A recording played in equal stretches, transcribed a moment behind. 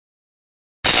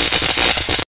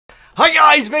Hi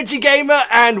guys, Veggie Gamer,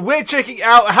 and we're checking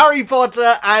out Harry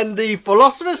Potter and the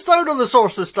Philosopher's Stone or the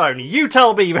Sorcerer's Stone. You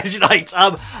tell me, Veggie Knights.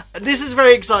 This is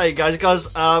very exciting, guys, because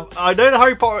I know that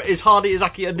Harry Potter is hardly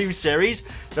exactly a new series.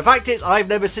 The fact is, I've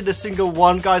never seen a single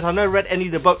one, guys. I've never read any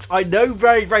of the books. I know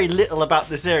very, very little about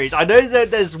the series. I know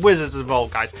that there's wizards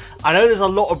involved, guys. I know there's a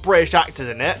lot of British actors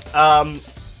in it.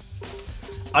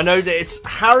 I know that it's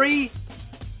Harry,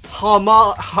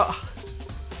 Hermione,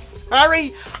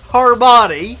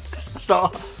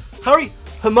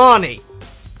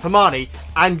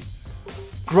 and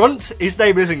Grunt. His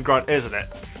name isn't Grunt, isn't it?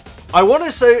 I want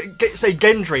to say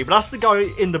Gendry, but that's the guy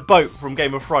in the boat from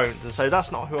Game of Thrones, and so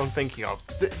that's not who I'm thinking of.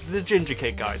 The ginger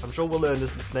kid, guys. I'm sure we'll learn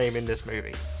his name in this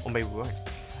movie, or maybe we won't.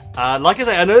 Like I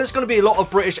say, I know there's going to be a lot of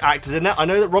British actors in it. I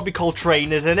know that Robbie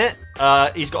Coltrane is in it.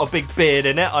 He's got a big beard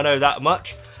in it. I know that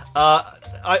much. I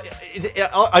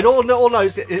don't know.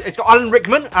 It's got Alan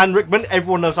Rickman.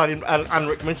 Everyone knows Alan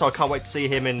Rickman, so I can't wait to see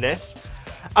him in this.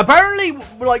 Apparently,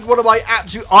 like one of my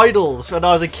absolute idols when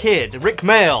I was a kid, Rick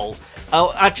Mayall,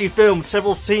 actually filmed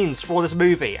several scenes for this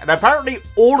movie, and apparently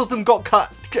all of them got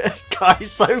cut,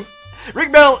 guys. So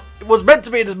Rick Mayall was meant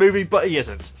to be in this movie, but he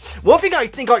isn't. One thing I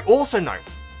think I also know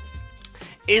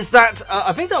is that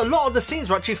I think that a lot of the scenes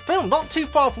were actually filmed not too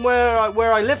far from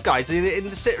where I live, guys, in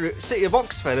the city of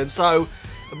Oxford, and so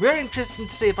very interesting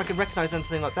to see if I can recognise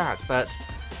anything like that. But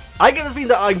I get the feeling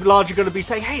that I'm largely going to be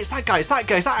saying, hey, it's that guy, it's that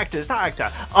guy, it's that actor, it's that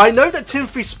actor. I know that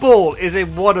Timothy Spall is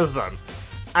in one of them,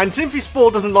 and Timothy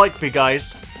Spall doesn't like me,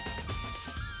 guys.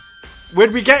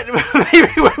 When we get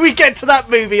to that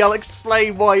movie, I'll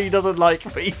explain why he doesn't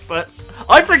like me. But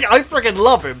I freaking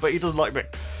love him, but he doesn't like me.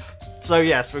 So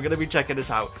yes, we're going to be checking this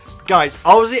out. Guys,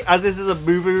 obviously, as this is a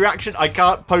movie reaction, I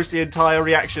can't post the entire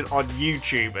reaction on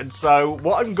YouTube. And so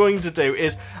what I'm going to do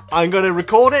is I'm going to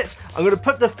record it. I'm going to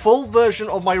put the full version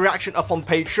of my reaction up on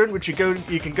Patreon, which you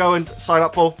can go and sign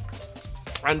up for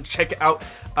and check it out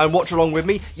and watch along with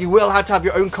me. You will have to have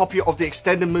your own copy of the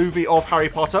extended movie of Harry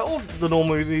Potter, or the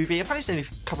normal movie. Apparently it's only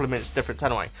a couple of minutes different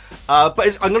anyway.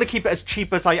 But I'm going to keep it as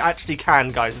cheap as I actually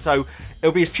can, guys. And so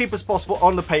it'll be as cheap as possible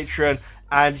on the Patreon.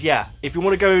 And yeah, if you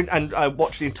want to go and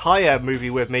watch the entire movie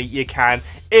with me, you can.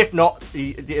 If not,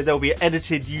 there'll be an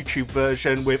edited YouTube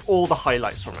version with all the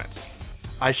highlights from it.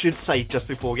 I should say, just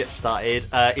before we get started,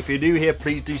 if you're new here,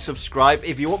 please do subscribe.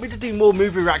 If you want me to do more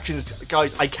movie reactions,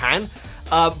 guys, I can.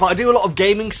 But I do a lot of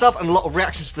gaming stuff and a lot of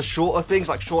reactions to the shorter things,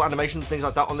 like short animation and things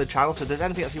like that on the channel. So if there's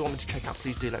anything else you want me to check out,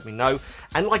 please do let me know.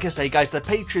 And like I say, guys, the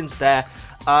Patreon's there.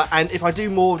 And if I do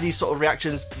more of these sort of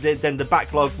reactions, then the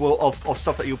backlog of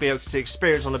stuff that you'll be able to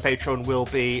experience on the Patreon will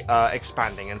be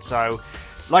expanding. And so,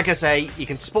 like I say, you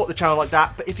can support the channel like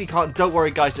that. But if you can't, don't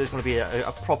worry, guys. There's going to be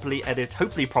a properly edited,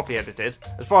 hopefully properly edited,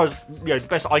 as far as, you know, the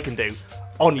best I can do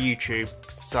on YouTube.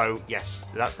 So yes,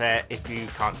 that's there if you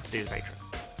can't do the Patreon.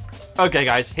 Okay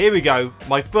guys, here we go.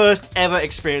 My first ever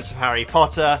experience of Harry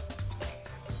Potter.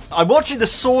 I'm watching the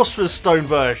Sorcerer's Stone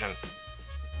version.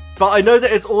 But I know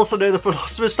that it's also known the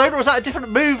Philosopher's Stone, or is that a different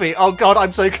movie? Oh god,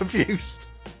 I'm so confused.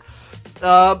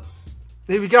 Here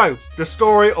we go. The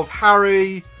story of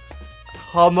Harry,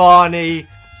 Hermione,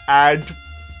 and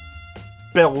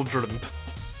Beldrum.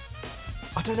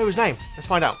 I don't know his name. Let's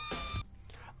find out.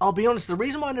 I'll be honest, the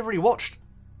reason why I never really watched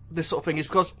this sort of thing is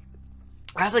because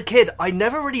as a kid, I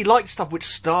never really liked stuff which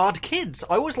starred kids.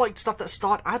 I always liked stuff that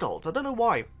starred adults. I don't know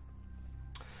why.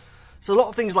 So a lot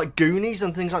of things like Goonies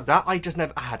and things like that, I just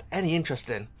never had any interest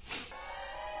in.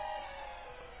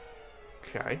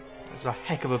 Okay, that's a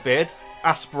heck of a beard.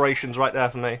 Aspirations right there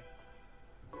for me.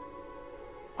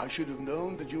 I should have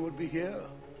known that you would be here,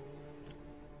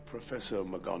 Professor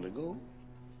McGonagall.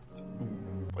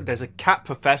 There's a cat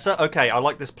professor. Okay, I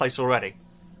like this place already.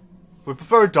 We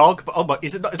prefer a dog, but oh my,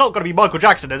 it's not going to be Michael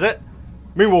Jackson, is it?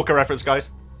 Moonwalker reference,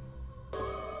 guys.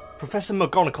 Professor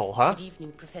McGonagall, huh? Good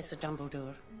evening, Professor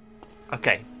Dumbledore.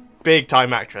 Okay, big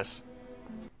time actress.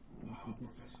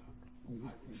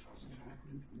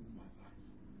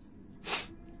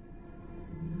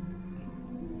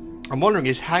 I'm wondering,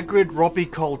 is Hagrid Robbie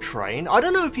Coltrane? I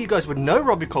don't know if you guys would know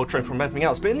Robbie Coltrane from anything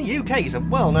else, but in the UK he's a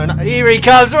well-known... Here he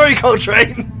comes, Robbie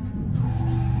Coltrane!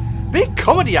 Big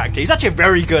comedy actor. He's actually a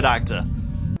very good actor.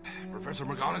 Professor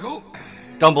McGonagall?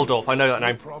 Dumbledore, I know that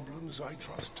name. Problems, I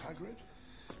trust, Hagrid?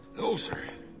 No, sir.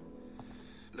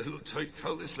 Little Tyke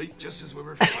fell asleep just as we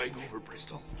were flying over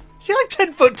Bristol. Is he like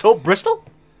 10 foot tall? Bristol?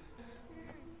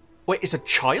 Wait, it's a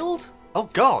child? Oh,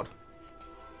 God.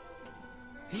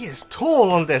 He is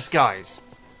tall on this, guys.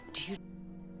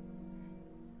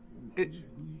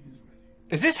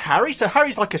 Is this Harry? So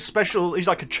Harry's like a special... He's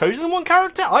like a chosen one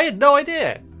character? I had no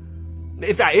idea.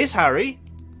 If that is Harry,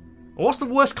 what's the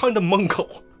worst kind of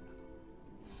Mongol?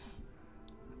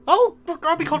 Oh,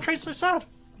 Robbie Coltrane's so sad.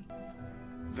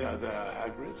 There,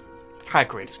 Hagrid.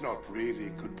 Hagrid. It's not really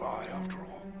goodbye after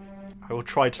all. I will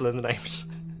try to learn the names.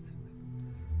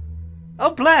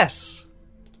 Oh, bless!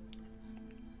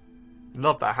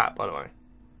 Love that hat, by the way.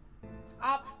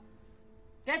 Up.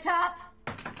 Get up.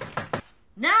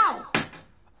 Now.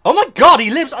 Oh my god, he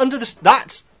lives under the...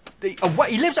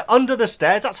 he lives under the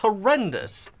stairs? That's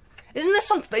horrendous. Isn't there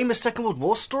some famous Second World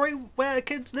War story where a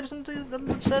kid lives under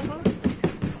the stairs though?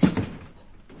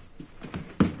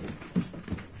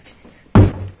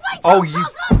 Oh, you...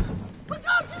 We're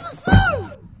going to the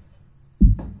zoo!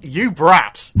 You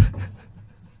brat!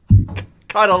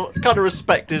 kind of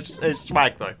respect his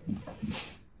swag though.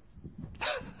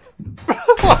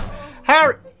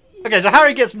 Harry... Okay, so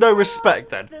Harry gets no respect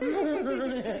then.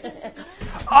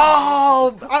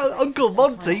 Oh, Uncle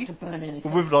Monty.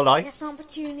 We're moving on, Yes, Aunt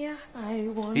Petunia.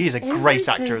 He's a great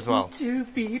actor as well. To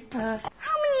be perfect.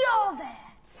 How many are there?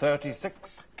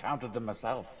 36. Counted them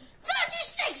myself.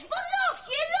 36! But last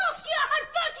year I had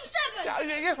 37!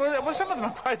 Yes, well, some of them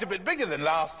are quite a bit bigger than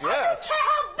last year. I don't care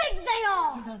how big they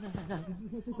are!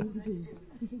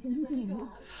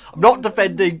 I'm not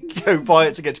defending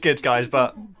violence against kids, guys,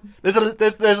 but there's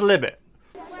a limit.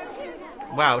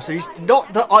 Wow, so he's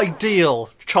not the ideal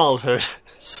childhood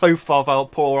so far for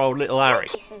poor old little Harry.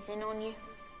 Kisses in on you.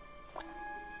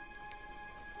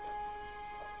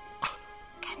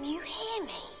 Can you hear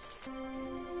me?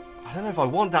 I don't know if I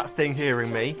want that thing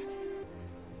hearing me.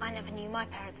 I never knew my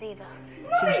parents either.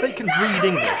 So the snake can read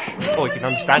English. Oh, he can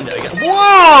understand it again.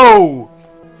 Whoa!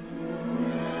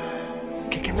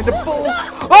 Kick him in the balls.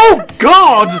 Oh,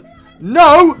 God!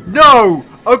 No, no!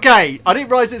 Okay, I didn't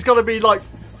realise it's going to be like...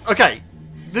 Okay,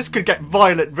 this could get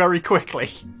violent very quickly.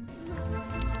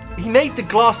 He made the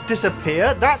glass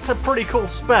disappear? That's a pretty cool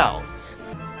spell.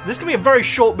 This could be a very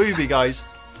short movie,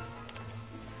 guys.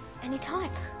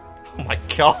 Anytime. Oh my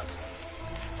god.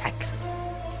 Thanks.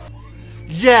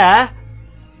 Yeah.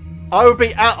 I would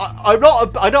be out.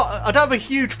 I don't have a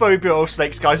huge phobia of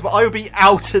snakes, guys, but I would be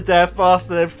out of there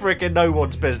faster than freaking no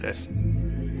one's business.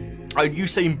 Oh,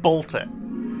 Usain Bolt it.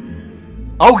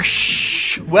 Oh,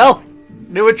 shh. Well,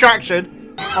 new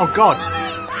attraction. Oh god.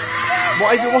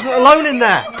 What if it wasn't alone in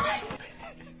there?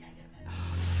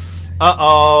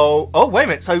 Uh-oh. Oh, wait a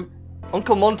minute. So,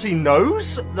 Uncle Monty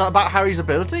knows about Harry's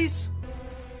abilities?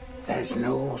 There's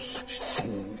no such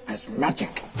thing as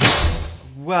magic.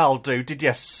 Well, dude, did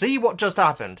you see what just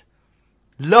happened?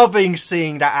 Loving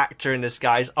seeing that actor in this,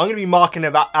 guys. I'm going to be marking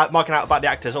out about the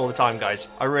actors all the time, guys.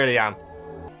 I really am.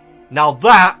 Now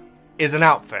that is an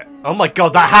outfit. Oh my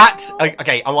god, that hat!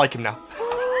 Okay, I like him now.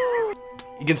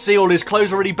 You can see all his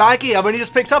clothes are already baggy. I've only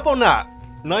just picked up on that.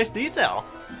 Nice detail.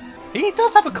 He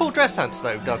does have a cool dress sense,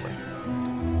 though, doesn't he?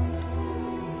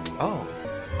 Oh,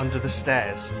 under the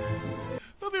stairs.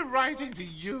 They'll be writing to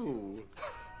you.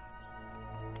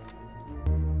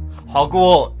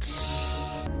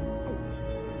 Hogwarts.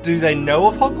 Do they know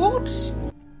of Hogwarts?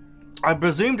 I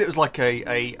presumed it was like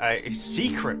a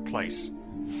secret place.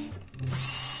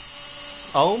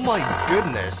 Oh my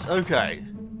goodness. Okay.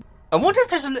 I wonder if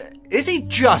there's Is he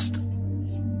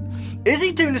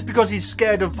doing this because he's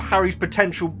scared of Harry's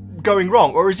potential going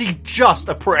wrong, or is he just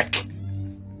a prick?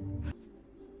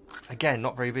 Again,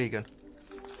 not very vegan.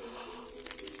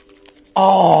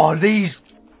 Oh,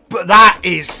 but that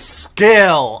is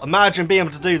skill. Imagine being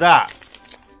able to do that.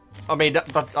 I mean,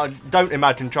 I don't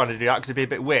imagine trying to do that because it'd be a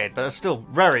bit weird, but it's still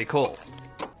very cool.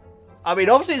 I mean,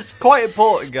 obviously it's quite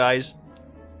important, guys.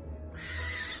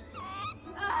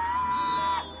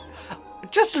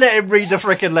 Just let him read the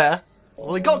frickin' letter.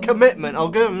 Well, he got commitment, I'll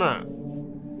give him that.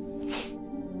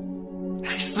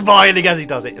 He's smiling as he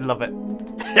does it, I love it.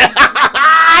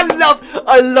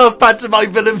 I love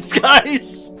pantomime villains,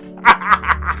 guys.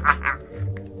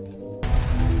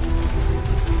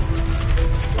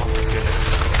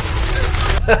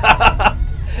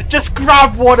 Just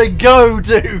grab one and go,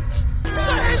 dude.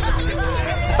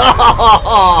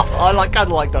 I kind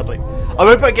of like Dudley. I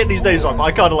won't get these days on, but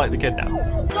I kind of like the kid now.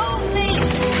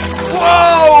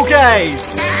 Whoa, okay!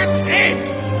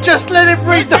 Just let him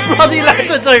read the bloody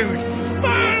letter, dude!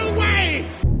 Far away!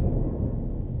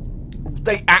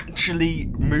 They actually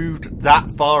moved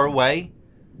that far away?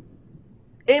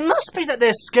 It must be that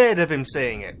they're scared of him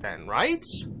seeing it then, right?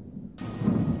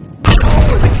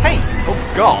 Oh, the cake! Oh,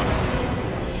 God.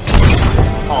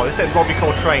 Oh, this said Robbie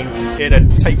Coltrane here to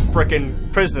take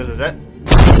frickin' prisoners, is it?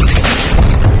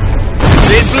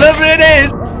 It's lovely it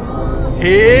is!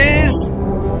 Here's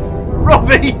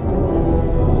Robbie!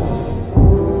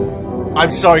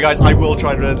 I'm sorry, guys, I will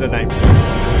try and learn their names.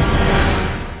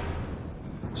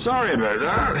 Sorry about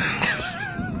that.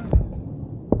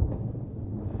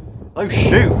 Those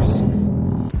shoes.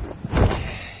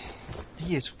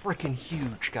 He is freaking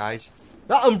huge, guys.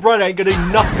 That umbrella ain't gonna do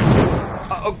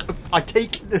nothing. I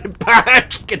take it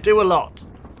back. It can do a lot.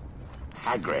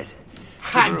 Hagrid.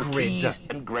 Hagrid.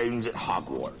 And grounds at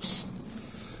Hogwarts.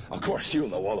 Of course, you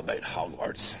know all about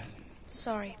Hogwarts.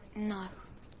 Sorry, no.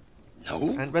 No?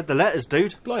 And read the letters,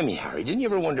 dude. Blimey, Harry, didn't you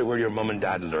ever wonder where your mum and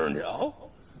dad learned it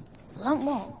all? Learn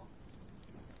what?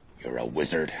 You're a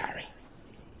wizard, Harry.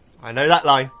 I know that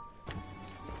line.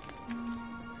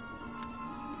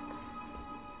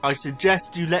 I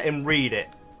suggest you let him read it,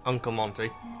 Uncle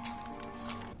Monty.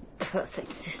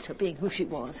 Perfect sister being who she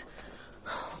was.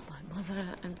 Oh, my mother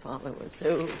and father were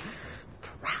so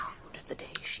proud the day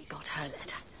she got her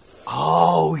letter.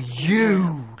 Oh,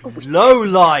 you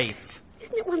lowlife!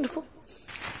 Isn't it wonderful?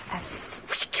 A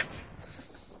freak.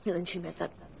 And then she met that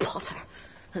Potter.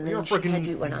 And then You're a she freaking had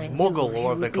you when I muggle, knew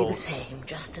or what he they would be call the it. same,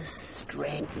 just as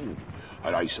strange.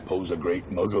 And I suppose a great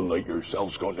muggle like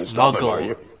yourself's going to stop him, Muggle. are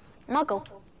you? Muggle.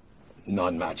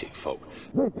 Non-magic folk.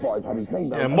 Yeah,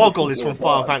 Moggle is from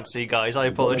Final Fantasy, guys. I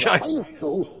apologise. Get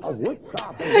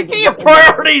your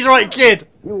priorities right, kid!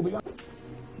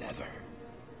 Never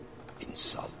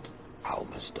insult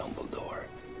Albus Dumbledore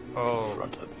in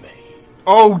front of me.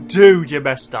 Oh, dude, you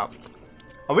messed up.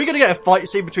 Are we going to get a fight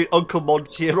scene between Uncle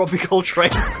Monty and Robbie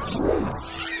Coltrane?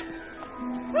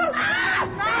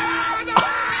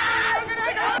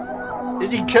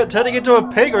 Is he turning into a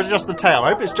pig, or is it just the tail? I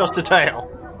hope it's just the tail.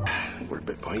 We're a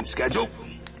bit behind schedule.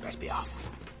 Let's be off.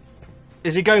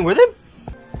 Is he going with him?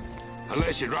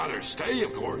 Unless you'd rather stay,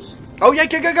 of course. Oh yeah,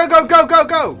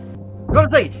 go! Gotta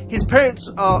say, his parents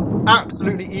are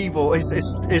absolutely evil.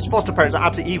 His foster parents are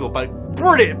absolutely evil, but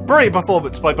brilliant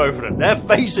performance by both of them. Their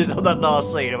faces on that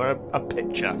last scene are a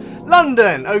picture.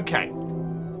 London, okay.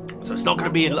 So it's not going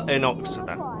to be in Oxford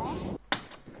then.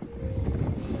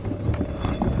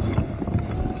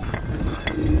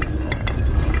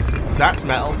 That's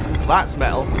metal. That's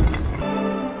metal.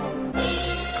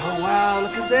 Oh wow,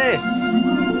 look at this.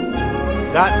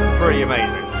 That's pretty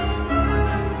amazing.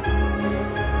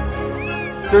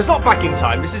 So it's not back in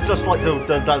time. This is just like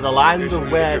the land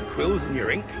of where your quills and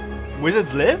your ink.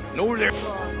 wizards live. No, there.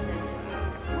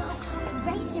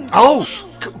 Oh,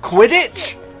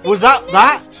 Quidditch. Was that?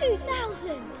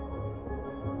 2000.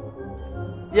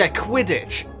 Yeah,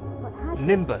 Quidditch.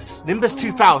 Nimbus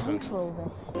 2000.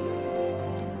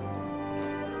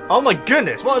 Oh my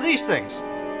goodness, what are these things?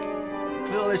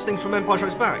 Look at those things from Empire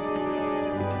Strikes Back.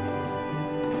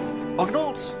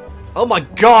 Ugnaughts? Oh my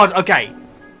god, okay.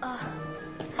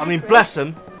 I mean, bless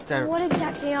them. They're What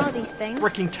exactly are these things?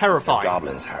 freaking terrifying.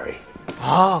 Goblins, Harry.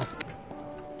 Oh.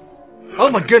 Oh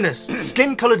my goodness,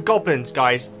 skin-coloured goblins,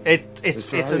 guys.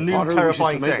 It's a new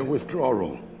terrifying Make a thing. withdrawal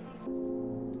roll.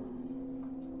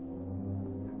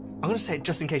 I'm gonna say it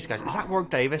just in case, guys. Is that Warwick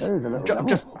Davis? I'm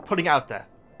just putting it out there.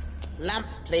 Lamp,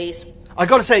 please. I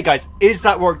gotta say, guys, is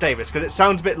that Warwick Davis? Because it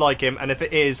sounds a bit like him, and if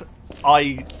it is,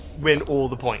 I win all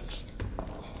the points.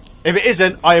 If it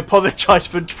isn't, I apologise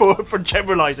for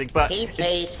generalising, but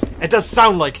it does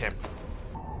sound like him.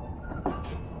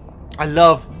 I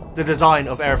love the design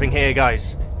of everything here,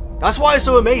 guys. That's why I was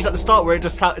so amazed at the start, where it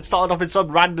started off in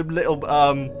some random little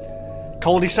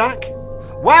cul-de-sac.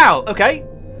 Wow. Okay.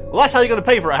 Well, that's how you're going to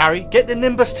pay for it, Harry. Get the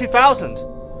Nimbus 2000.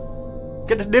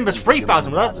 Get the Nimbus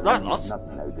 3000. Well, that's lots.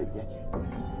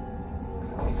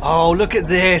 Oh, look at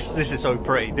this. This is so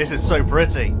pretty. This is so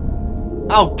pretty.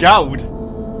 Oh, God.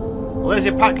 Well, there's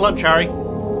your packed lunch, Harry.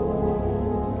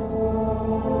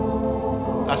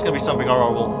 That's going to be something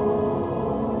horrible.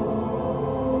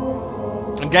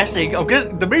 I'm guessing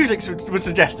the music would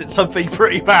suggest it's something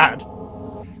pretty bad.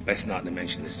 Best not to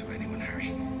mention this to anyone,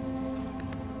 Harry.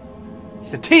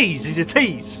 He's a tease. He's a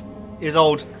tease. His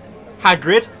old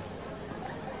Hagrid.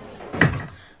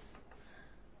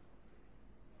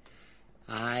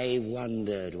 I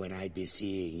wondered when I'd be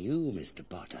seeing you, Mr.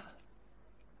 Potter.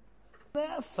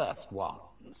 They're first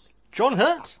ones. John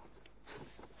Hurt?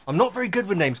 I'm not very good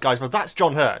with names, guys, but that's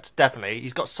John Hurt, definitely.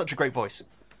 He's got such a great voice.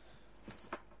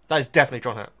 That is definitely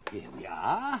John Hurt. Here we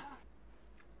are.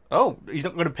 Oh, he's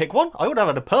not going to pick one? I would have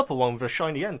had a purple one with a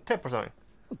shiny end tip or something.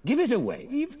 Give it a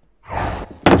wave.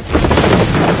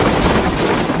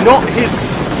 Not his...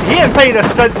 He ain't paying a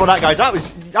cent for that, guys. That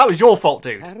was your fault,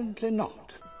 dude. Apparently not.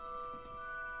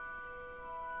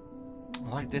 I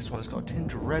like this one. It's got a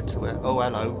tinge of red to it. Oh,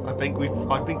 hello. I think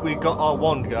we've got our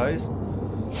wand, guys.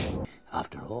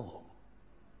 After all,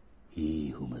 he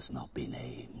who must not be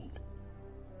named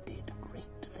did great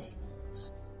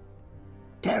things.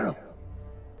 Terrible,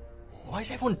 Why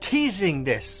is everyone teasing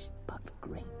this? but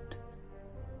great.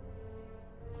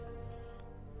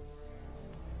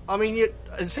 I mean,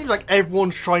 it seems like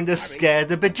everyone's trying to scare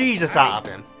the bejesus out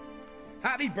of him.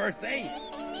 Happy birthday!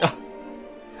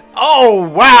 Oh,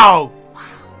 wow!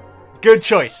 Good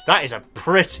choice. That is a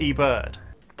pretty bird.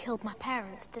 Killed my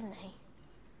parents, didn't he?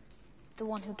 The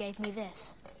one who gave me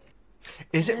this.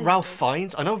 Is it Ralph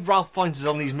Fiennes? I know Ralph Fiennes is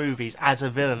on these movies as a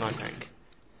villain, I think.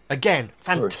 Again,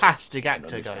 fantastic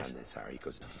actor, guys. This, Harry,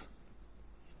 'cause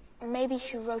Maybe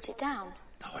she wrote it down.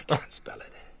 no, I can't spell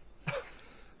it.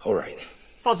 All right.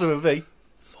 Starts with a V.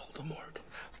 Voldemort.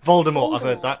 Voldemort, I've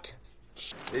heard that.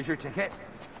 There's your ticket.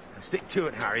 Now stick to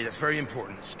it, Harry. That's very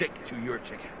important. Stick to your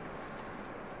ticket.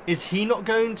 Is he not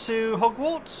going to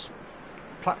Hogwarts?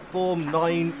 Platform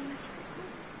 9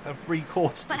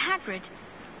 3/4. But Hagrid,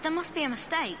 there must be a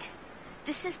mistake.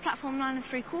 This is platform 9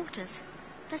 3/4.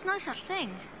 There's no such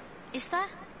thing, is there?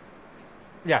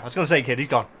 Yeah, I was going to say, kid, he's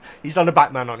gone. He's done a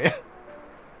Batman on you.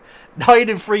 9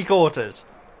 3/4.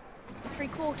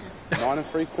 3/4. 9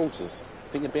 3/4.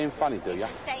 Think you're being funny, do you?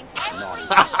 Same.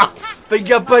 Think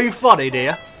you're both funny,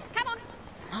 dear. Come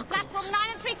on. Platform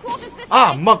 9 3/4 this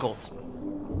Ah, way. muggles.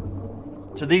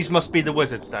 So these must be the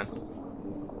wizards, then.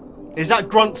 Is that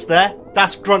Grunt's there?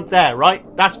 That's Grunt there, right?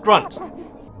 That's Grunt.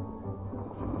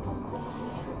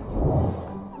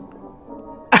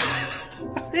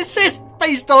 This is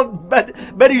based on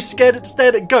men who stared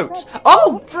at goats.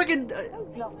 Oh, friggin'...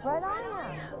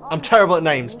 I'm terrible at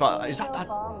names, but is that...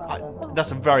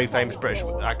 that's a very famous British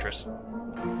actress.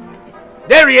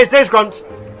 There he is! There's Grunt!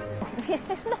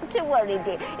 Not to worry,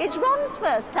 dear. It's Ron's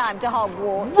first time to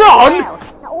Hogwarts. Ron?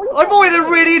 I've always had a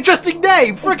really interesting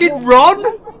name! Friggin' Ron!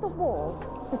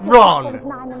 Ron!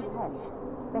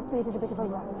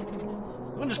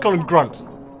 I'm just calling him Grunt.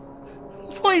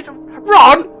 Wait,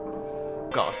 Ron?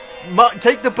 God.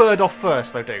 Take the bird off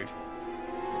first, though, dude.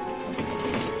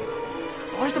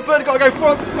 Why's the bird got to go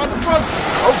front the front?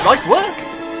 Oh, nice work!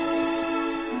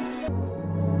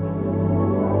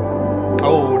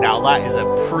 Oh, now that is a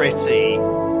pretty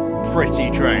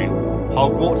train.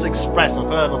 Hogwarts Express, I've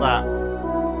heard of that.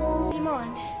 Do you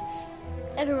mind?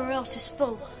 Everywhere else is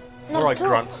full. Alright,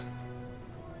 Grunt.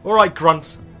 Alright,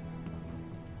 Grunt.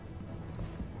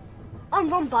 I'm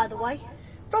Ron, by the way.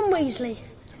 Ron Weasley.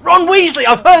 Ron Weasley,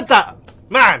 I've heard that!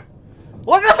 Man!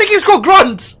 Why did I think he was called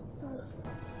Grunt?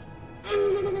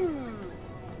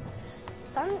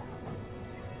 So,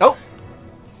 Oh!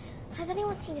 has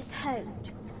anyone seen a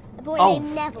toad? A boy Oh.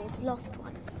 named Neville's lost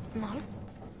one. No.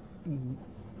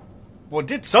 Well, it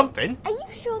did something. Are you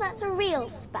sure that's a real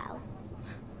spell?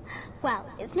 Well,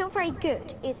 it's not very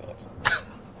good, is it?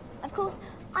 Of course,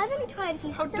 I've only tried a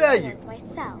few How simple dare you. ones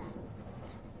myself.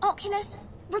 Oculus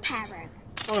Reparo.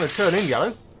 I'm going to turn in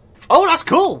yellow. Oh, that's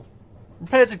cool!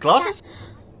 Repairs his glasses?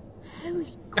 Holy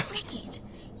cricket!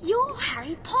 You're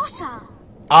Harry Potter!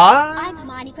 Ah! I'm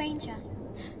Hermione Granger.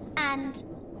 And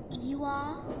you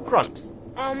are? Grunt.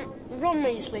 Ron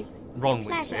Weasley. Ron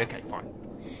Pleasure. Weasley, okay, fine.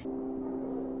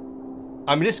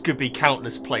 I mean, this could be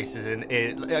countless places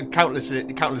countless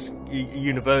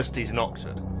universities in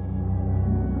Oxford.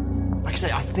 Like I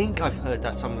say, I think I've heard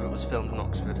that some of it was filmed in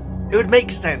Oxford. It would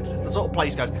make sense. It's the sort of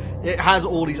place, guys. It has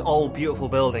all these old, beautiful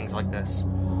buildings like this.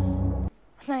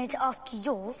 I need to ask you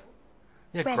yours.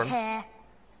 Yeah, Red Grunt. hair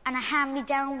and a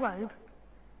hand-me-down robe.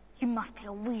 You must be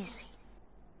a Weasley.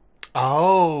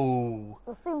 Oh.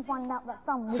 We'll soon find out that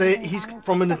some So he's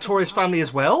from a notorious family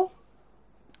as well?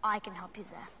 I can help you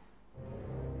there.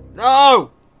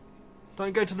 No!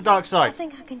 Don't go to the dark I side.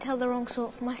 think I can tell the wrong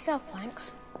sort for myself,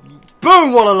 thanks.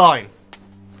 Boom! What a line!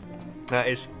 That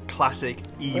is classic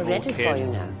evil ready kid for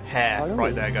you now. hair Follow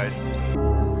right me. there, guys.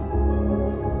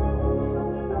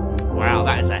 Wow,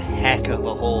 that is a heck of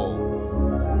a haul.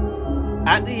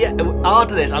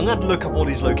 After this, I'm going to look up all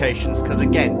these locations because,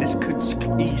 again, this could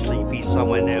easily be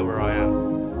somewhere near where I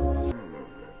am.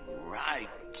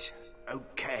 Right.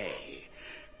 Okay.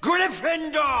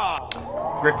 Gryffindor!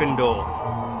 Gryffindor.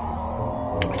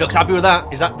 Looks happy with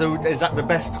that. Is that the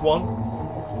best one?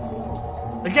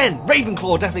 Again,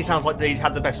 Ravenclaw definitely sounds like they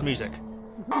had the best music.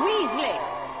 Weasley!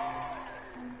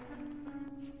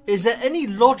 Is there any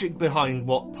logic behind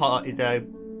what party they're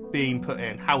being put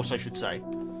in? House, I should say.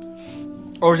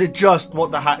 Or is it just what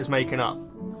the hat is making up?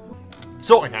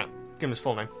 Sorting Hat. Give him his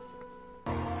full name.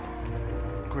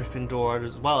 Gryffindor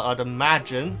as well, I'd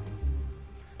imagine.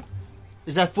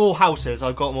 Is there 4 houses?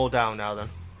 I've got them all down now then.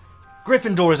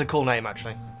 Gryffindor is a cool name,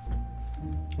 actually.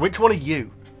 Which one are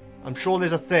you? I'm sure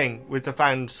there's a thing with the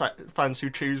fans who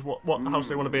choose what house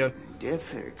they want to be in.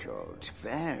 Difficult,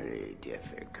 very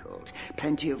difficult.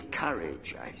 Plenty of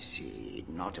courage, I see.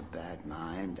 Not a bad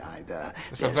mind either.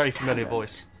 It's a very familiar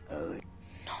voice.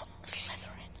 Not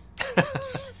Slytherin.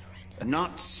 Slytherin.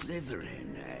 Not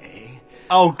Slytherin, eh?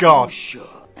 Oh God. I'm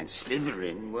sure. And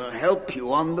Slytherin will help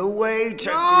you on the way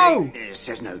to greatness.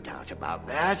 There's no doubt about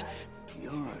that.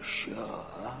 You're sure.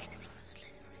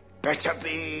 Better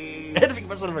be Anything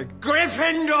but Slytherin.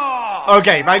 Gryffindor!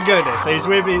 Okay, thank goodness. He's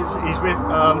with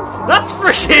that's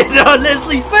freaking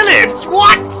Leslie Phillips!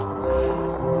 What?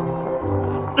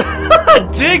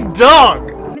 Ding dong!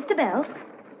 Mr. Bell?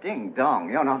 Ding dong,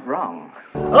 you're not wrong.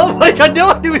 Oh my God, no,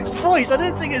 I knew his voice. I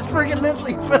didn't think it was freaking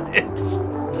Leslie Phillips.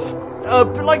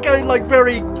 Like a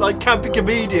very campy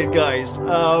comedian, guys.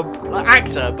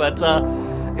 Actor, but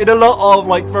in a lot of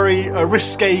very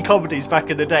risque comedies back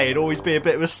in the day, it'd always be a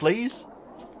bit of a sleaze.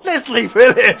 Leslie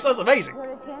Phillips, that's amazing.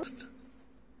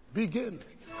 Begin.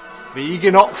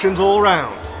 Vegan options all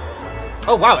round.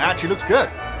 Oh wow, it actually looks good.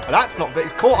 That's not big.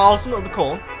 Corn, some of the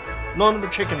corn, none of the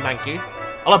chicken, thank you.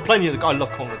 I'll have plenty of the. I love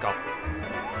corn on the cob.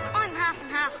 I'm half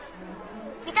and half.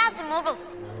 My dad's a muggle.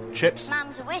 Chips.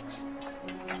 Mum's a witch.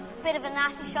 Bit of a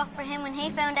nasty shock for him when he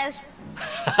found out.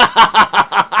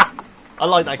 I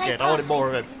like that kid. I wanted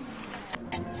more of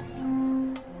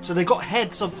him. So they've got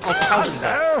heads of houses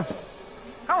there.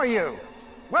 How are you?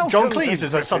 Welcome. John Cleese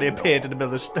has suddenly appeared in the middle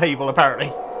of the stable,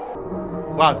 apparently.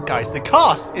 Wow, guys, the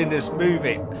cast in this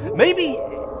movie. Maybe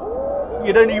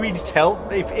you don't really tell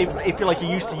if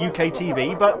you're used to UK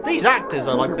TV, but these actors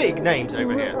are big names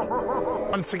over here.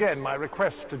 Once again, my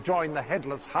request to join the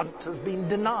headless hunt has been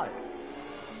denied.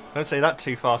 Don't say that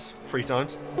too fast 3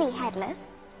 times. Nearly headless?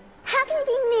 How can you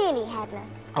be nearly headless?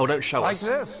 Oh, don't show us.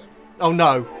 Like this. Oh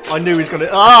no, I knew he was gonna.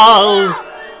 Oh!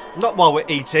 Not while we're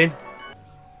eating.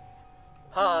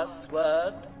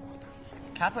 Password.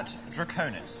 Caput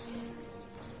Draconis.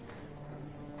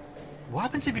 What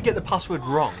happens if you get the password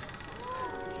wrong?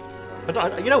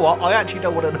 You know what? I actually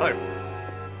don't want to know.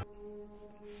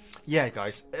 Yeah,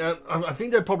 guys. I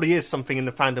think there probably is something in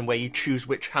the fandom where you choose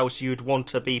which house you'd want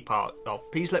to be part of.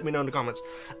 Please let me know in the comments.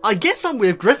 I guess I'm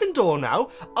with Gryffindor now.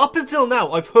 Up until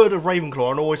now, I've heard of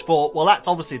Ravenclaw and always thought, well, that's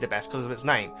obviously the best because of its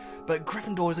name. But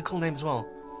Gryffindor is a cool name as well.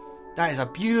 That is a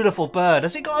beautiful bird.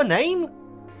 Has it got a name?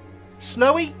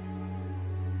 Snowy?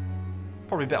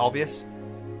 Probably a bit obvious.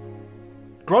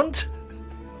 Grunt?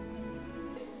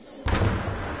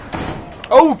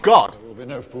 Oh, God! There will be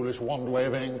no foolish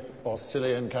wand-waving or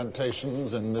silly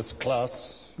incantations in this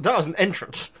class. That was an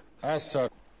entrance. As such,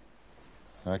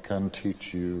 I can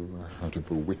teach you how to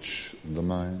bewitch the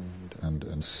mind and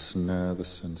ensnare the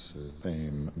senses,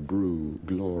 fame, brew,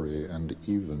 glory, and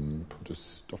even put a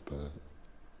stopper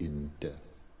in death.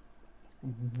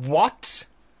 What?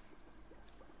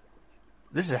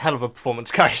 This is a hell of a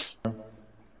performance, guys.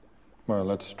 Well,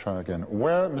 let's try again.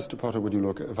 Where, Mr. Potter, would you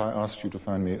look if I asked you to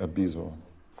find me a bezoar?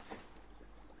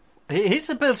 His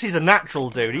ability's a natural,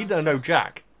 dude. He don't know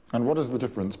jack. And what is the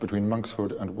difference between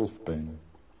monkshood and wolfbane?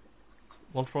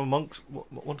 One's from a monk,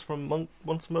 one's from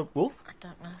a wolf? I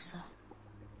don't know, sir.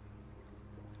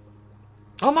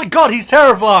 Oh my God, he's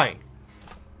terrifying!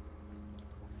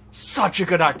 Such a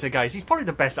good actor, guys. He's probably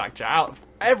the best actor out of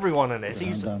everyone in this.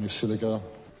 He's down, you silly girl.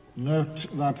 Note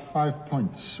that 5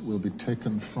 points will be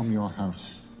taken from your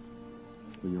house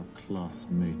for your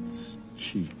classmate's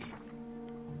cheek.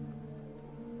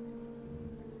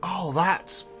 Oh,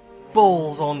 that's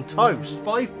balls on toast.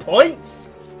 5 points?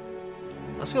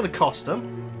 That's going to cost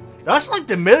them. That's like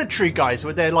the military guys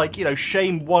where they're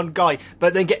shame one guy,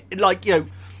 but then get like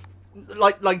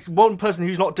one person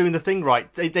who's not doing the thing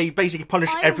right. They basically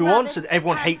punish everyone, so that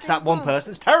everyone hates that one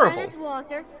person. It's terrible. Turn this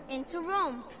water into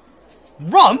rum.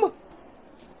 Rum?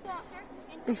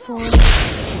 Before.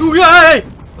 Ooh, yay! I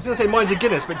was going to say mine's a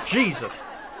Guinness, but Jesus.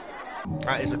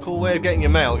 That is a cool way of getting your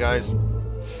mail, guys.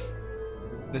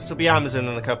 This will be Amazon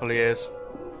in a couple of years.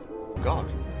 God,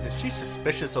 is she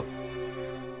suspicious of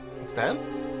them?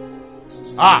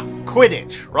 Ah,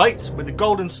 Quidditch, right? With the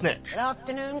golden snitch. Good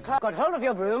afternoon, got hold of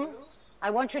your broom. I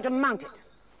want you to mount it.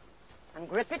 And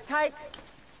grip it tight.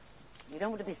 You don't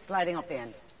want to be sliding off the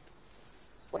end.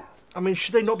 I mean,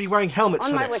 should they not be wearing helmets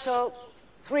On for my this? whistle.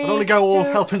 3, I don't want to go all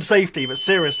 2... health and safety, but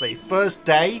seriously, first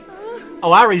day?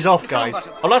 Oh, Harry's off, guys.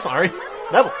 Oh, that's not Harry.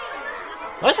 It's Neville.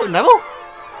 That's not Neville.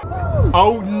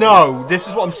 Oh no, this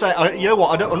is what I'm saying. You know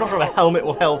what? I'm not sure a helmet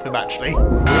will help him, actually.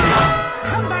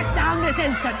 Come back down this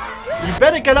instant. You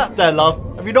better get up there,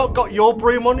 love. Have you not got your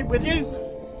broom on it with you?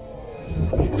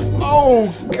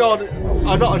 Oh, God.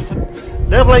 I'm not...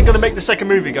 Neville ain't going to make the second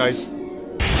movie, guys.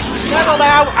 Neville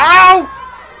now! Ow!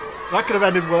 That could have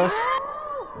ended worse.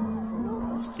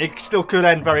 It still could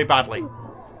end very badly.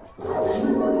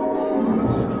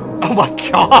 Oh my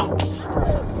God!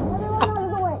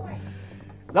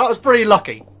 That was pretty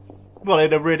lucky. Well,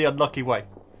 in a really unlucky way.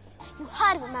 You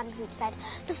heard what Madam Hooch said.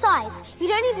 Besides, you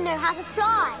don't even know how to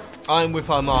fly. I'm with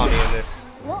Hermione in this.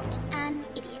 What an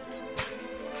idiot.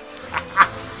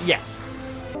 Yes.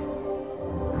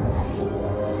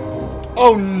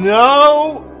 Oh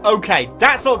no! Okay,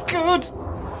 that's not good!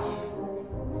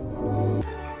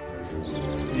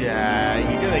 Yeah,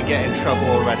 you're gonna get in trouble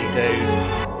already, dude.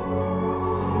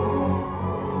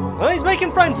 Well, he's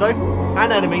making friends though,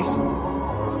 and enemies.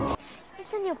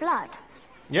 It's in your blood.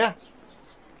 Yeah.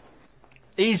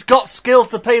 He's got skills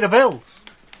to pay the bills.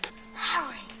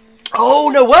 Harry.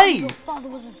 Oh, no way! Your father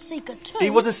was a seeker too. He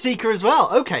was a seeker as well.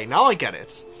 Okay, now I get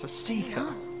it. It's a seeker.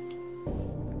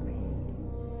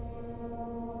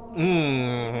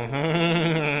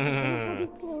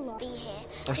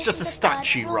 That's just a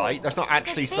statue, right? That's not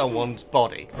actually someone's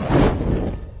body.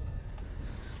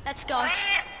 Let's go.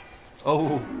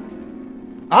 Oh.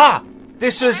 Ah!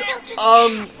 This is,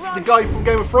 the guy from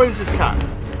Game of Thrones' cat.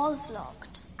 Was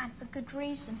locked, and for good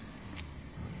reason.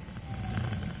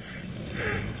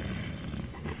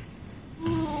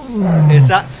 Is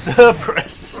that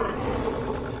Cerberus?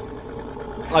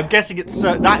 I'm guessing it's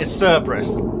that is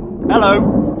Cerberus.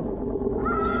 Hello.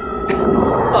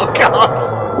 Oh god.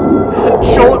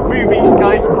 Short movie,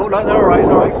 guys. Oh no, they're alright,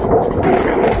 they're alright.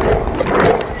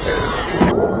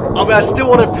 I mean, I still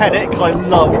want to pet it because I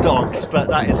love dogs, but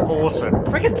that is awesome.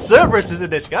 Freaking Cerberus is in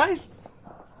this, guys.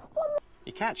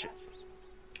 You catch it.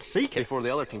 Seek it. Before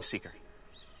the other team's seeker.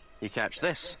 You catch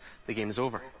this, the game is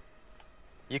over.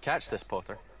 You catch this,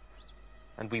 Potter,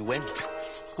 and we win.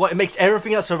 What, it makes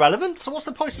everything else irrelevant? So what's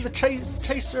the point of the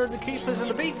chaser and the keepers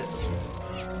and the beaters?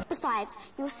 Besides,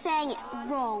 you're saying it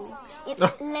wrong. It's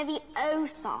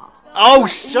Leviosa. Oh,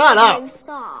 shut up!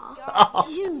 Leviosa.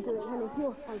 You do it, honey.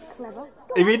 You're so clever.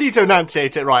 If you need to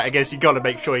enunciate it right, I guess you got to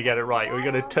make sure you get it right, or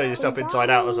you're going to turn yourself inside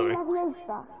out or something.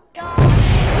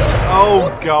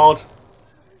 Oh God!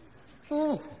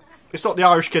 It's not the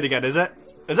Irish kid again, is it?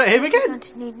 Is that him again? You're going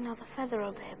to need another feather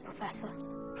over here, Professor.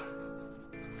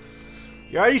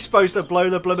 You're only supposed to blow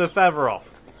the blooming feather off.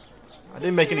 I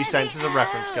didn't make any sense as a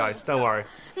reference, guys. Don't worry.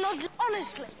 Not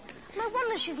honestly. No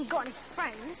wonder she hasn't got any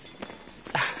friends.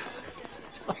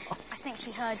 I think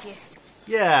she heard you.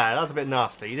 Yeah, that's a bit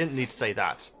nasty. You didn't need to say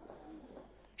that.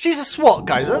 She's a SWAT,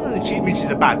 guys. That doesn't mean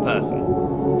she's a bad person.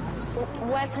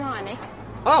 Where's Hermione?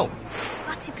 Oh.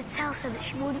 Fatty Patel said that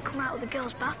she wouldn't come out of the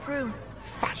girls' bathroom.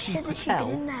 Fatty She said that she'd been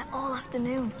in there all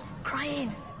afternoon,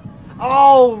 crying.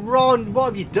 Oh, Ron, what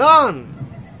have you done?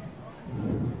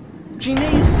 She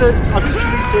needs to. I think she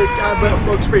needs to have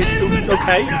more experience.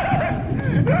 Okay.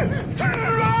 Turn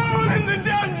around in the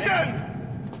dungeon!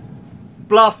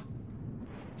 Bluff.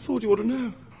 Thought you ought to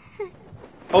know.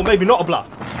 Oh, maybe not a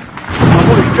bluff. I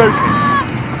thought he was joking.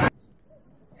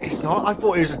 It's not. I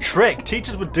thought it was a trick.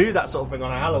 Teachers would do that sort of thing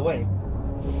on a Halloween.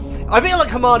 I feel like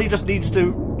Hermione just needs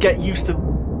to get used to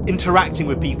interacting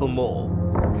with people more.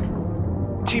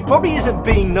 She probably isn't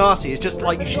being nasty. It's just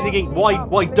like she's thinking,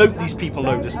 why don't these people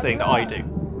know this thing that I do?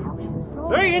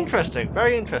 Very interesting.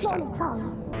 Very interesting.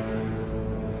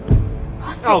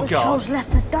 I thought Oh the God! trolls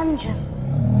left the dungeon.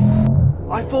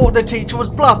 I thought the teacher was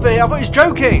bluffing. I thought he was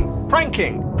joking,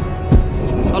 pranking.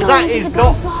 Oh, that is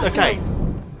not okay.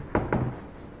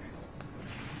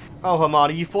 Oh,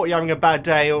 Hermione, you thought you were having a bad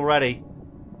day already.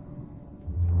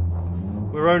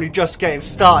 We're only just getting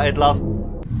started, love.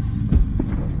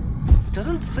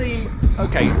 Doesn't seem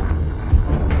okay.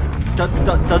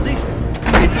 Does he?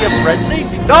 Is he a friendly?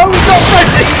 No, he's not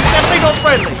friendly. He's definitely not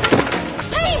friendly.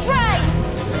 Penny brain!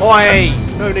 Oi!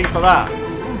 No need for that.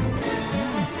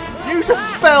 Use a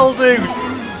spell, dude.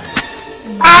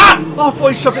 Ah! Oh, I thought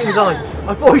he shoved it in his eye.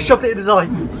 I thought he shoved it in his eye.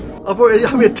 I thought he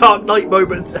had a Dark Knight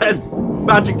moment then.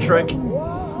 Magic trick.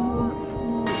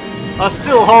 That's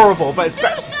still horrible, but it's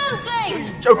better.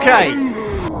 Something! Okay.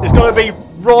 It's got to be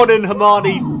Ron and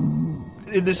Hermione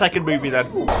in the second movie then.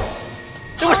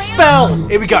 Do a spell!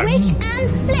 Here we go. Swish and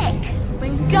flick.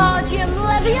 Wingardium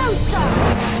Leviosa!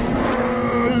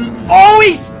 Oh,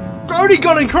 he's only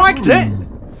gone and cracked it!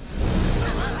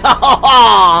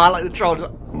 I like the trolls.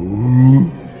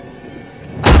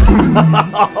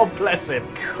 Oh, bless him.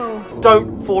 Cool.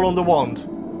 Don't fall on the wand.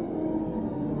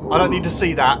 I don't need to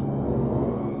see that.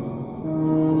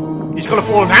 He's gonna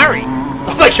fall on Harry!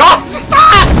 Oh my god!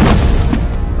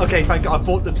 Ah! Okay, thank God. I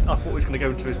thought it was gonna go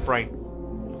into his brain.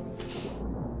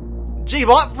 Gee,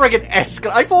 what friggin'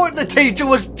 escalate? I thought the teacher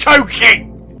was choking!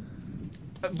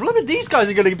 Blooming, these guys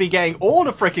are gonna be getting all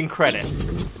the freaking credit.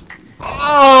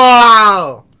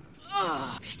 Oh!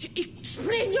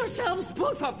 Explain yourselves,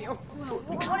 both of you.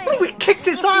 We kicked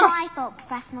its It's ass! my fault,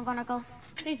 Professor McGonagall.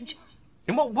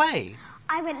 In what way?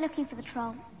 I went looking for the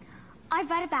troll. I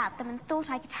read about them and thought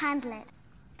I could handle it.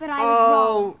 But I was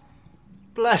wrong. Oh,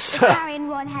 bless If her. Harry and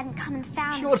Ron hadn't come and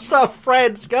found She me, wants to have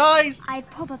friends, guys. I'd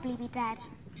probably be dead.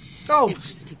 Oh, It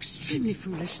was an extremely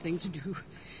foolish thing to do.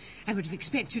 I would have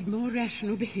expected more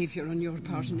rational behaviour on your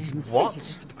part, and I'm What?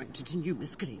 disappointed in you,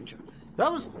 Miss Granger.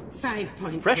 That was 5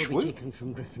 points fresh will wood. be taken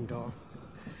from Gryffindor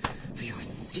for your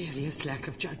serious lack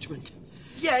of judgment.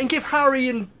 Yeah, and give Harry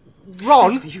and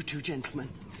Ron As for you two gentlemen,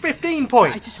 15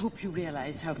 points. I just hope you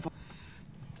realise how far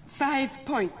 5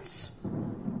 points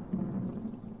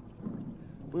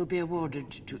will be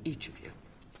awarded to each of you.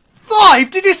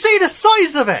 5? Did you see the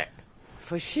size of it?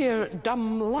 For sheer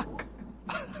dumb luck.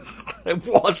 It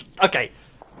was. Okay,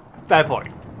 fair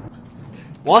point.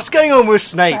 What's going on with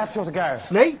Snape? Perhaps you're to go.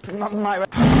 Snape? Not my...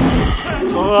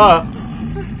 I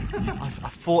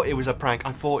thought it was a prank.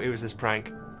 I thought it was this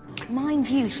prank. Mind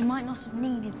you, she might not have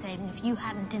needed saving if you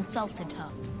hadn't insulted her.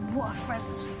 What a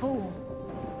friendless fool.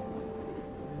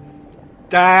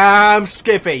 Damn,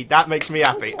 Skippy. That makes me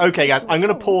happy. Okay, guys, I'm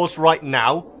going to pause right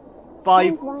now.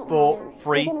 5, 4,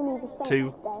 3, 2,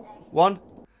 1.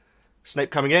 Snape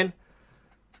coming in.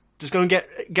 Just going to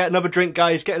get another drink,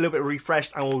 guys. Get a little bit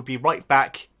refreshed, and we'll be right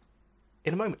back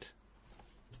in a moment.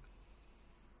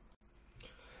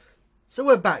 So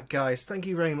we're back, guys. Thank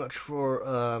you very much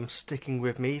for sticking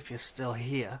with me. If you're still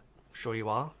here, I'm sure you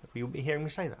are. You'll be hearing me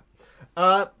say that.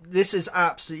 This is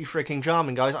absolutely freaking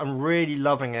charming, guys. I'm really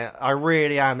loving it. I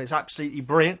really am. It's absolutely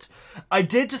brilliant. I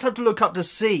did just have to look up to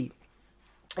see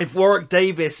if Warwick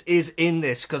Davis is in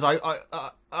this, because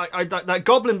that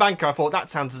Goblin Banker, I thought that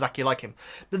sounds exactly like him.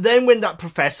 But then when that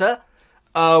professor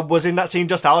was in that scene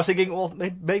just now, I was thinking, well,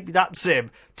 maybe that's him.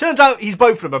 Turns out he's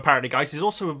both of them, apparently, guys. He's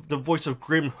also the voice of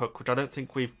Grimhook, which I don't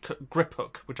think we've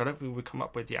come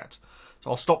up with yet.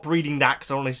 So I'll stop reading that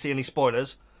because I don't want to see any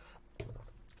spoilers.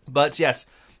 But yes,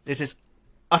 this is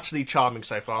utterly charming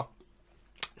so far.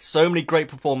 So many great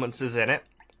performances in it.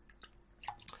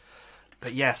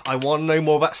 But yes, I want to know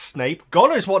more about Snape. God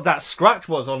knows what that scratch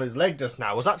was on his leg just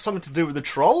now. Was that something to do with the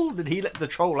troll? Did he let the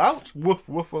troll out? Woof,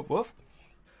 woof, woof, woof.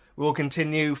 We'll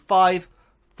continue. 5,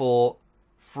 4,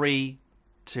 3,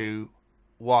 2,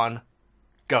 1,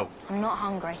 go. I'm not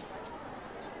hungry.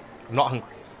 I'm not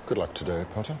hungry. Good luck today,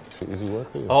 Potter. Easy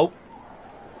work for you. Oh.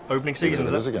 Opening season, It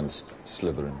is is it? against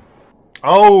Slytherin.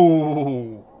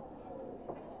 Oh!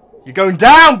 You're going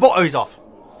down! Oh, he's off.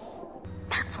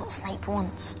 That's what Snape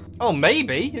wants. Oh,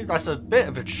 maybe. That's a bit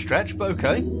of a stretch, but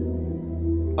okay.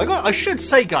 I should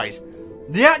say, guys,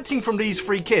 the acting from these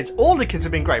 3 kids, all the kids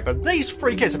have been great, but these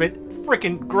 3 kids have been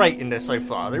freaking great in this so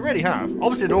far. They really have.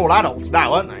 Obviously, they're all adults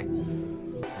now, aren't they?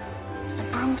 It's a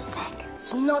broomstick.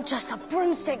 It's not just a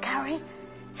broomstick, Harry.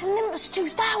 It's a Nimbus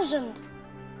 2000.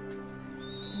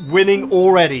 Winning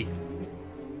already.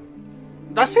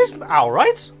 That's his owl,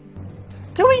 right?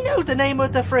 Do we know the name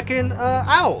of the frickin'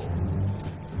 owl?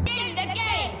 In the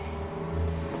game!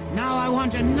 Now I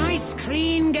want a nice,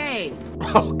 clean game.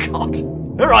 Oh, God.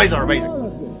 Her eyes are amazing.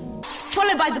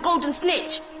 Followed by the golden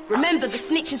snitch. Remember, the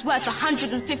snitch is worth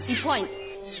 150 points.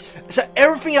 So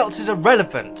everything else is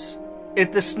irrelevant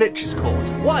if the snitch is caught.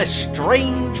 What a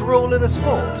strange rule in a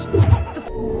sport.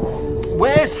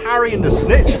 Where's Harry and the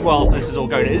snitch whilst this is all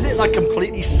going on? Is it like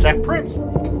completely separate?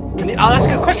 Can you, that's a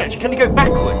good question actually. Can you go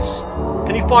backwards?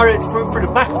 Can you fire it through the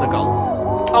back of the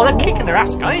goal? Oh, they're kicking their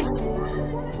ass, guys.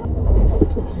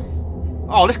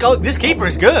 Oh, this keeper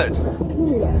is good.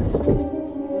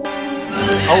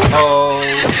 Oh.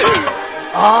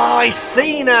 Ah, I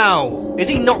see now. Is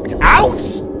he knocked out?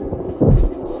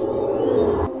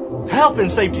 Health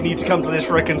and safety need to come to this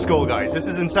frickin' school, guys. This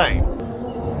is insane.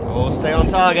 Oh, stay on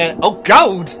target. Oh,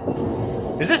 gold!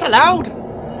 Is this allowed?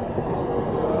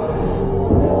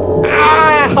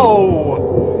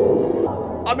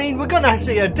 Ow! I mean, we're gonna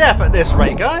see a death at this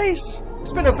rate, guys.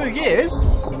 It's been a few years.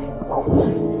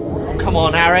 Oh, come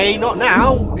on, Harry. Not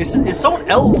now. Is someone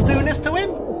else doing this to him?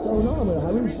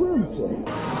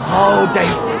 Oh,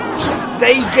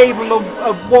 they gave him a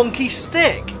wonky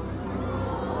stick.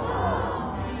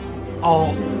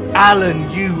 Oh, Alan,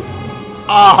 you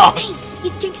arse.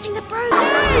 He's jinxing the broom. Oh,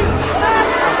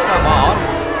 come on.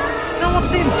 Someone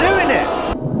see him doing it.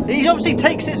 He obviously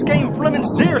takes this game blooming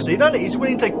seriously, doesn't he? He's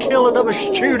willing to kill another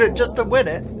student just to win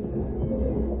it.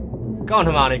 Go on,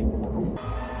 Hermione.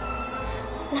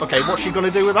 Okay, what's she going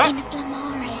to do with that?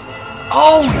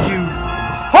 Oh, you...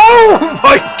 Oh,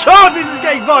 my God, this is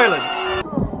getting violent.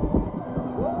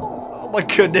 Oh, my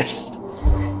goodness.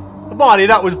 Hermione,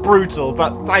 that was brutal,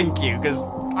 but thank you, because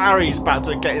Harry's about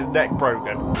to get his neck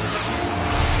broken.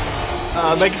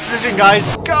 Make a decision,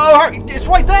 guys. Go, Harry. It's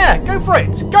right there. Go for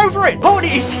it. Go for it. Oh,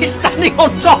 he's standing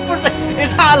on top of it.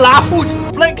 Is that allowed?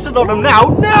 Flexing on him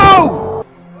now. No!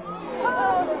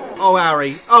 Oh,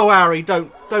 Harry. Oh, Harry,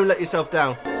 don't let yourself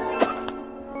down.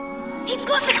 He's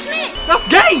got the snitch! That's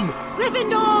game!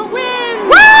 Gryffindor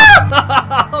wins!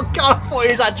 Oh, God, I thought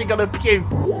he was actually going to puke.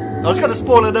 I was going to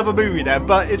spoil another movie there,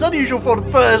 but it's unusual for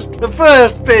the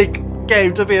first big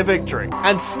game to be a victory.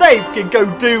 And Snape can go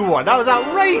do one. That was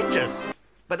outrageous.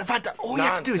 But the fact that all you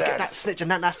have to do is get that snitch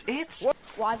and that's it.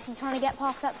 Why was he trying to get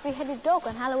past that three-headed dog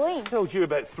on Halloween? Told you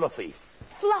about Fluffy.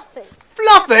 Fluffy.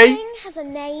 Fluffy? That thing has a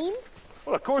name.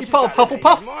 Well, of course, you part of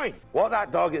Hufflepuff. Mine. What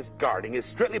that dog is guarding is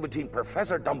strictly between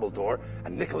Professor Dumbledore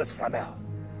and Nicholas Flamel.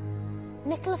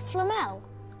 Nicholas Flamel.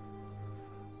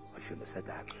 I shouldn't have said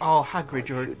that. Oh, Hagrid,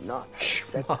 you're should not have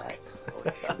said that. I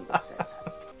shouldn't have said that.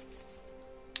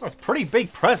 That's a pretty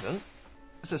big present.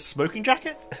 Is it a smoking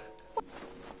jacket?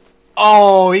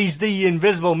 Oh, he's the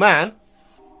Invisible Man.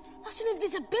 That's an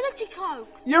invisibility cloak.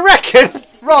 You reckon?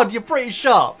 Rod, you're pretty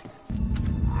sharp.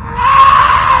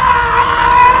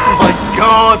 Oh my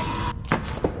God!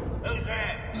 Who's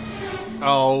there?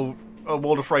 Oh,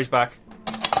 Walter Frey's back.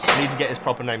 I need to get his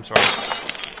proper name, sorry.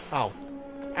 Oh,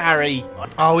 Harry.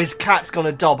 Oh, his cat's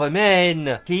gonna dob him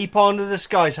in. Keep on to the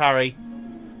skies, Harry.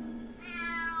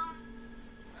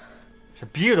 It's a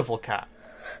beautiful cat.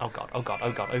 Oh God, oh God,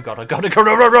 oh God, oh God, oh God, oh God,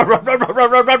 run, run, run, run, run,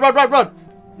 run, run, run, run, run, run!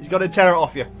 He's gonna tear it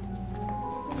off you.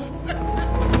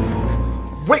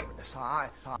 Wait!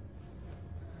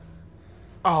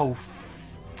 Oh,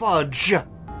 fudge!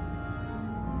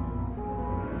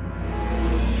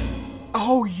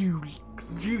 Oh, you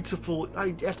beautiful...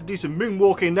 I have to do some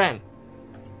moonwalking then.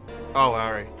 Oh,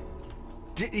 Harry.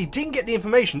 He didn't get the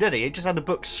information, did he? He just had the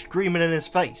book screaming in his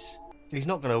face. He's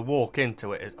not going to walk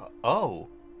into it. Oh.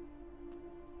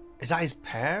 Is that his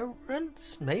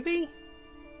parents? Maybe?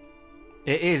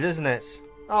 It is, isn't it?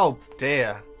 Oh,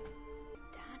 dear.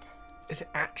 Dad? Is it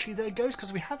actually their ghost?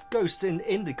 Because we have ghosts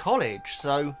in the college,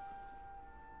 so...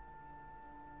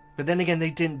 But then again, they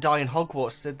didn't die in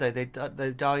Hogwarts, did they?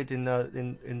 They died in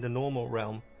the normal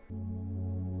realm.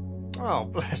 Oh,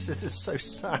 bless, this is so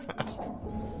sad.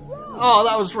 Oh,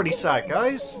 that was really sad,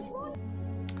 guys.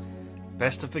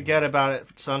 Best to forget about it,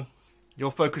 son. Your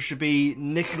focus should be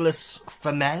Nicholas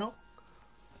Flamel.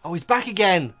 Oh, he's back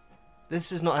again.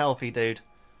 This is not healthy, dude.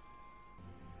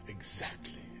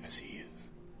 Exactly as he is.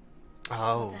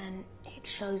 Oh. So then it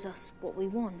shows us what we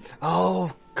want. Oh,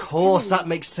 of course, that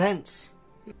makes sense.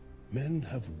 Men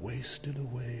have wasted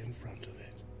away in front of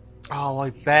it. Oh,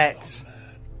 I bet.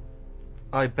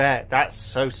 I bet. That's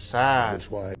so sad. That's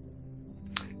why.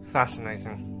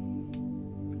 Fascinating.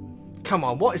 Come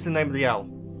on, what is the name of the owl?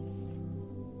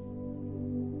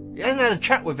 You hasn't had a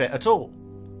chat with it at all.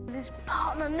 His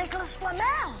partner, Nicholas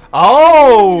Flamel.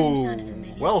 Oh!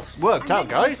 Well worked out,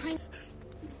 guys.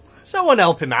 Someone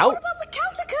help him out. What about the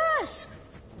counter curse?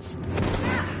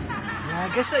 Yeah,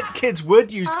 I guess that kids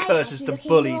would use curses to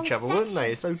bully each other, wouldn't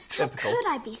they? It's so typical. How could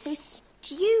I be so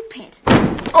stupid?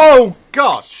 Oh,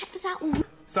 God!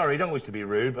 Sorry, don't wish to be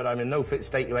rude, but I'm in no fit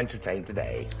state to entertain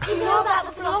today. You know about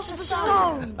the Philosopher's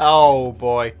Stone? Oh,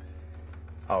 boy.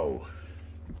 Oh.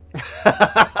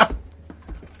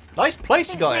 Nice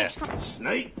place you got here.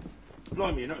 Snape?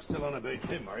 Blimey, you're not still on about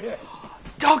him, are you?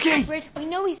 Doggy! Hagrid, we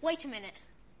know he's... Wait a minute.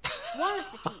 One of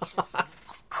the teachers.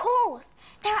 Of course.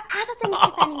 There are other things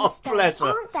defending the stone, bless her.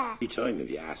 aren't there? Any time if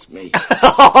you ask me.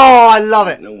 Oh, I love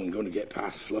it. No one going to get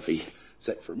past Fluffy,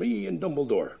 except for me and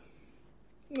Dumbledore.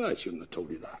 I shouldn't have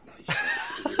told you that.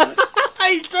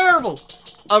 He's terrible.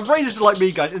 Raiders are like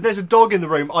me, guys. If there's a dog in the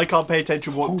room, I can't pay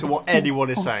attention to what anyone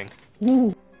is saying.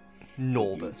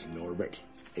 Norbert. Norbert.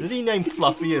 Did he name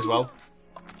Fluffy as well?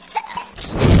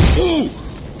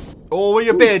 Oh,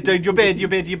 your beard, dude. Your beard, your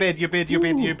beard, your beard, your beard, your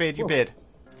beard, your beard, your beard.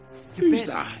 Who's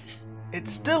that?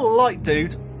 It's still light,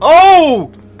 dude.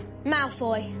 Oh!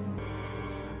 Malfoy.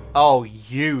 Oh,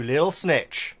 you little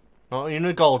snitch. Not even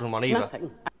a golden one either.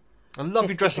 Nothing. I love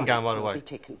your dressing gown, by the way.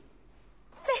 50.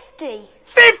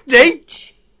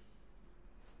 50?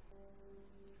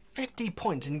 50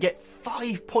 points and you get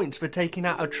 5 points for taking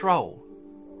out a troll.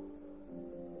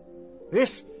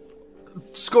 This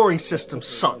scoring system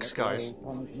sucks, guys.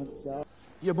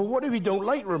 Yeah, but what if you don't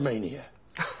like Romania?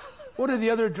 What if the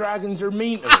other dragons are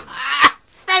mean to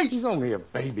him? He's only a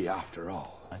baby after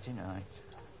all.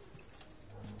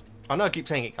 I know I keep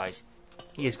saying it, guys.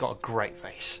 He has got a great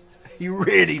face. He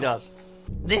really does.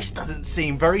 This doesn't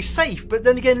seem very safe, but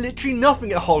then again, literally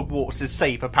nothing at Hogwarts is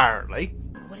safe, apparently.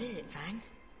 What is it, Fang?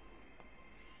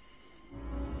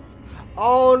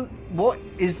 Oh, what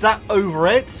is that over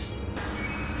it?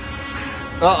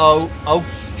 Uh-oh. Oh,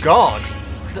 God.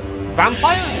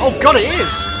 Vampire? Oh, God, it is.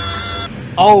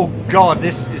 Oh, God,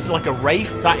 this is like a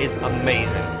wraith. That is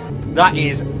amazing. That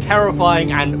is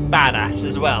terrifying and badass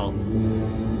as well.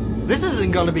 This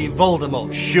isn't going to be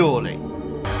Voldemort, surely.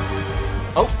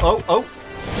 Oh, oh, oh.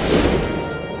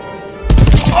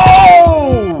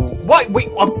 Oh! Wait,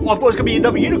 I thought it was going to be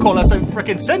another unicorn. That's a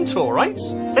freaking centaur, right?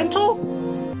 Centaur?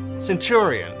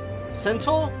 Centurion.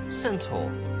 Centaur? Centaur.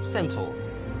 Centaur.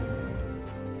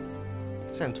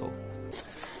 Centaur.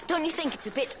 Don't you think it's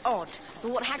a bit odd that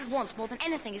what Hagrid wants more than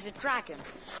anything is a dragon,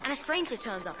 and a stranger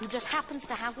turns up who just happens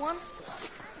to have one?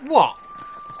 What?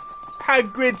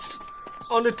 Hagrid's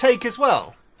on the take as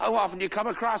well? How often do you come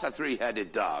across a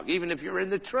three-headed dog, even if you're in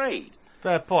the trade?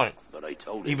 Fair point. But I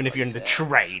told him even if you're in the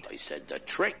trade. I said the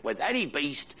trick with any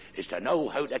beast is to know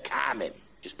how to calm him.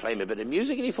 Just play him a bit of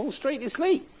music and he falls straight to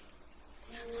sleep.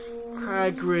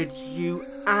 Hagrid, you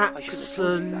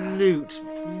absolute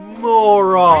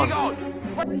moron.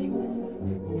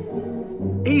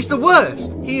 He's the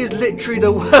worst. He is literally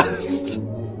the worst.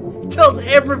 He tells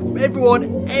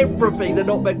everyone everything they're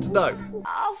not meant to know.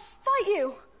 I'll fight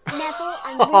you. Neville,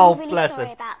 I'm really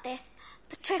sorry about this.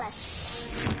 But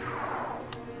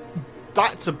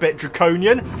that's a bit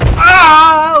draconian.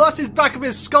 Ah! That's his back of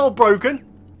his skull broken.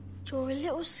 You're a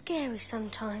little scary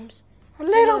sometimes. A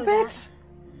little bit. That?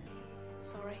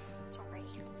 Sorry.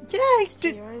 Yeah, it's for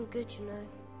your own good, you know.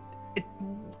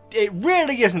 It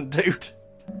really isn't, dude.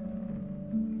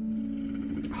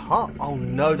 Harp? Oh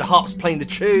no, the harp's playing the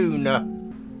tune.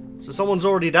 So someone's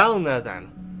already down there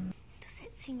then. Does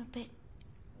it seem a bit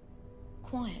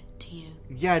quiet to you?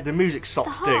 Yeah, the music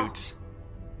stops, dudes.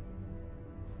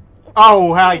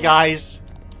 Oh, hi guys.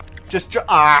 Just drop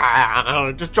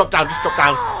down, just drop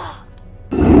down.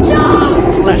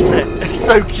 Bless it. It's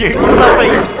so cute. Fluffy!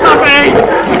 Fluffy!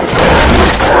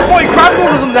 I thought he grabbed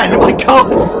one of them then. Oh my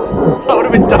god. That would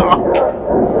have been dark.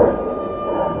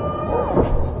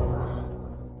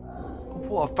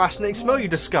 What a fascinating smell you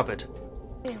discovered.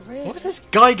 What is this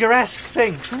Geiger-esque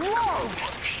thing?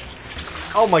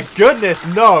 Oh my goodness,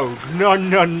 no.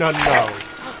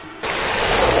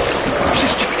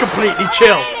 She's just completely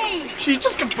chill. She's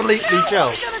just completely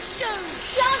chill.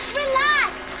 Just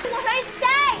relax. What I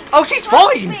say. Oh, she's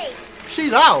fine.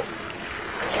 She's out.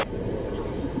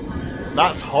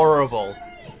 That's horrible.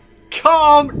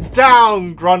 Calm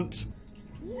down, Grunt.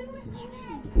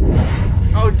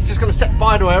 Oh, it's just gonna set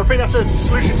fire to everything? That's a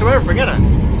solution to everything, isn't it?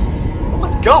 Oh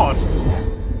my god!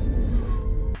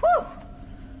 Whew!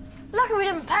 Lucky we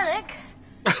didn't panic.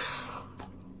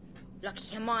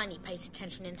 Lucky Hermione pays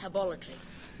attention in herbology.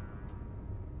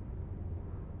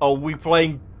 Oh, we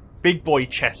playing big boy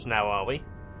chess now, are we?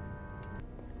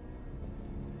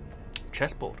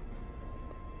 Chessboard.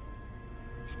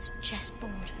 It's a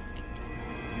chessboard.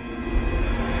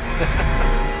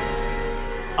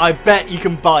 I bet you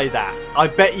can buy that. I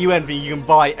bet you, Envy, you can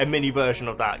buy a mini version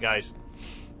of that, guys.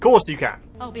 Of course you can.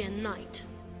 I'll be a knight.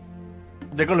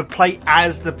 They're going to play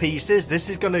as the pieces. This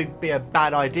is going to be a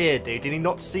bad idea, dude. Did he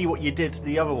not see what you did to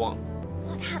the other one?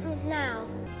 What happens now?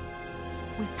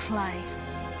 We play.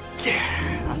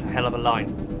 Yeah, that's a hell of a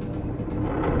line.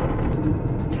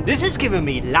 This is giving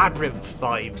me Labyrinth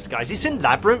vibes, guys. It's in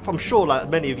Labyrinth. I'm sure like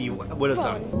many of you would have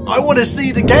done. I want to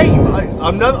see the game.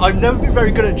 I've never been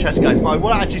very good at chess, guys, but I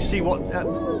want to actually see what...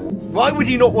 why would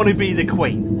you not want to be the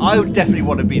queen? I would definitely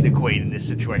want to be the queen in this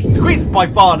situation. The queen's by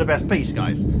far the best piece,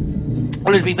 guys.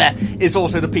 Well, to be fair, it's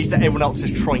also the piece that everyone else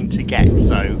is trying to get,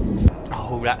 so...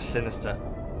 Oh, that's sinister.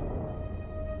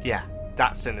 Yeah,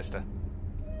 that's sinister.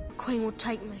 The Queen will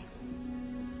take me.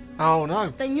 Oh, no.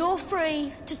 Then you're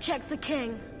free to check the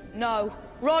king. No.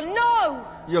 Ron, no!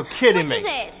 You're kidding me.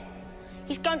 What is it?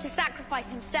 He's going to sacrifice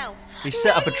himself. He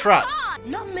set up a trap.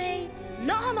 Not me,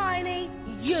 not Hermione,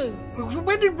 you.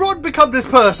 When did Ron become this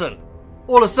person?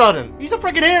 All of a sudden. He's a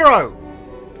freaking hero.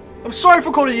 I'm sorry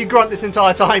for calling you Grunt this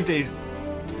entire time, dude.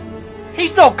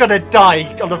 He's not gonna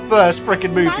die on the first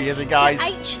freaking movie, is it, guys?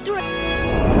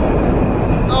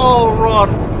 Oh, Ron.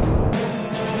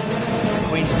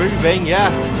 Queen's moving, yeah.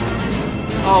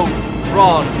 Oh,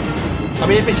 Ron. I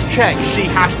mean, if it's check, she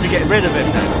has to get rid of him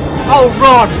then. Oh,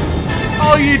 Ron!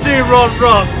 Oh, you do, Ron.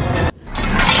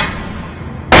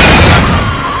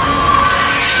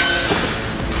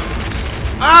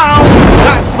 Ow!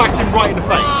 That smacked him right in the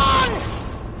face.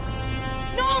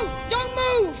 No, don't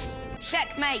move!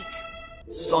 Checkmate.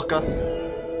 Soccer.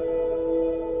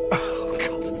 Oh,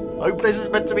 God. I hope this is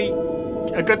meant to be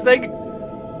a good thing.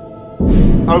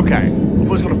 Okay. I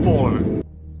thought it's going to fall on it.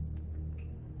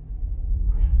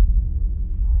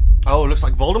 Oh, it looks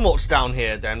like Voldemort's down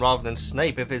here then, rather than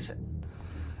Snape. If it's...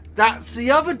 That's the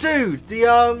other dude!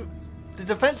 The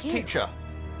defense teacher.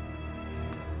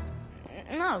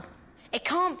 No, it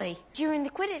can't be. During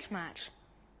the Quidditch match,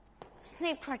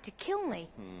 Snape tried to kill me.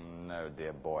 No,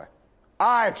 dear boy.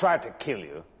 I tried to kill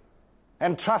you,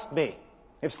 And trust me,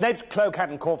 if Snape's cloak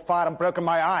hadn't caught fire and broken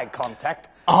my eye contact,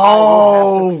 Oh!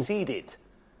 I would have succeeded.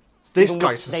 This Even with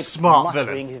guy's a Snape smart muttering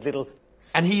villain. his little...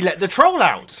 And he let the troll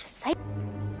out.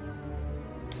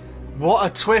 What a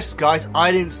twist, guys.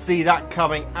 I didn't see that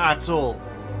coming at all.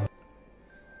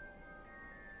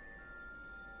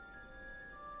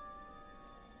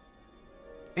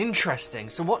 Interesting.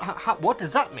 So what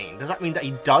does that mean? Does that mean that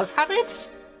he does have it?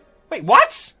 Wait,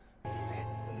 what? Let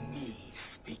me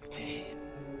speak to him.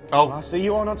 Oh. Master,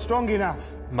 you are not strong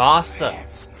enough. Master. I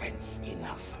have strength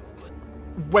enough.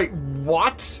 Wait,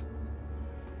 what?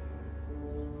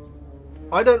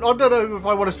 I don't know if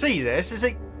I want to see this. Is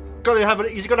it gonna have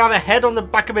is he gonna have a head on the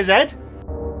back of his head?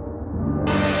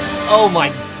 Oh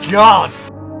my god!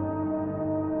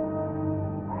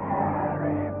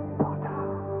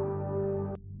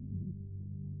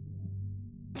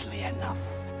 Enough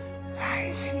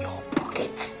lies in your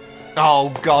pocket. Oh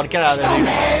god, get out of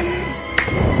there, dude.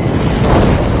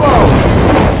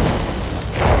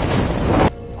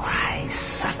 Why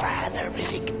suffer an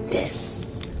horrific death?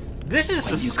 This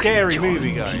is a scary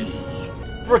movie, guys.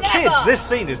 For kids, this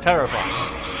scene is terrifying.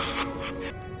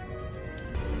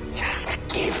 Just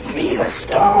give me the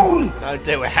stone. Don't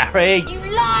do it, Harry. You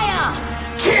liar!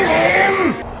 Kill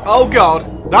him! Oh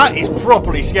god, that is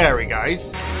properly scary,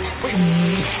 guys. Wait,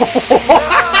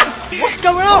 what's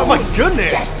going on? Oh my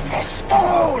goodness!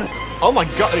 Oh my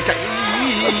god! Okay.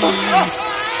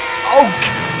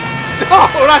 Oh,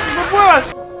 that's even worse.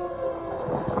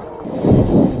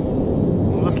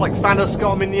 Looks like Thanos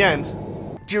got him in the end.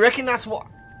 Do you reckon that's what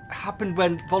happened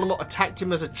when Voldemort attacked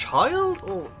him as a child?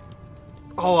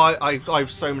 Or I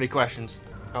have so many questions.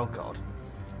 Oh god.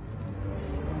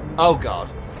 Oh god.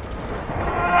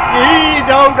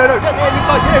 No, get the end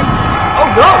inside you! Oh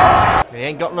no! He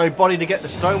ain't got no body to get the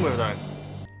stone with though.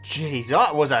 Jeez,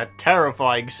 that was a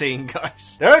terrifying scene,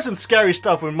 guys. There is some scary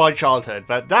stuff in my childhood,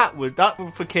 but that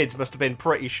for kids must have been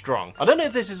pretty strong. I don't know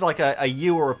if this is like a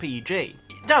U or a PG.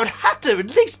 That would have to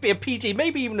at least be a PG,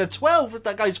 maybe even a 12 with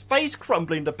that guy's face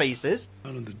crumbling to pieces.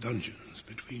 Down in the dungeons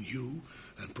between you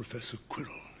and Professor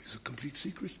Quirrell is a complete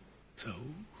secret. So,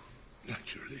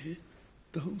 naturally,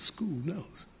 the whole school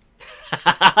knows.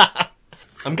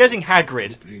 I'm guessing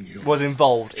Hagrid was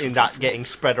involved in that getting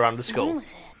spread around the school.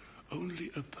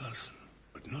 Only a person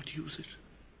would not use it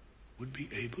would be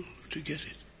able to get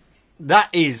it. That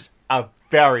is a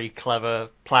very clever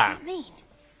plan. What does that mean?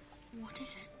 What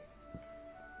is it?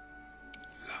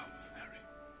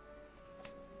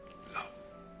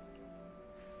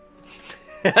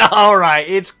 Alright,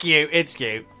 it's cute, it's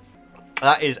cute.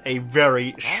 That is a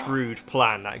very shrewd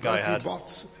plan that guy had.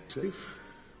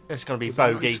 It's gonna be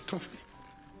bogey.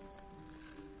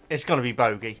 It's gonna be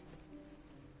bogey.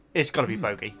 It's gonna be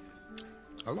bogey.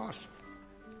 A lot.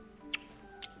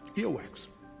 Earwax.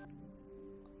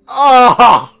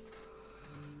 Oh!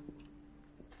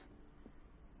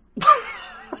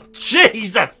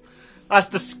 Jesus! That's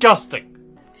disgusting.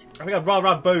 I think I'd rather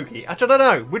have bogey. Actually, I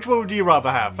don't know. Which one would you rather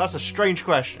have? That's a strange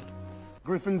question.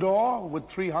 Gryffindor with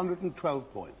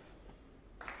 312 points.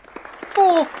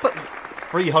 Fourth, but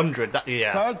 300. That,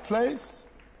 yeah. Third place,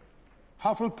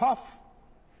 Hufflepuff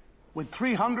with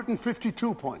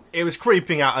 352 points. It was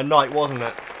creeping out at night, wasn't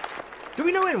it? Do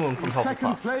we know anyone from Hufflepuff?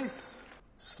 Second place,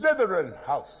 Slytherin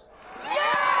House.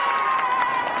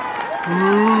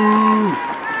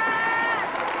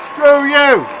 Screw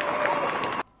you!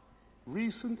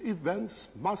 Recent events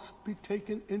must be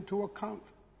taken into account.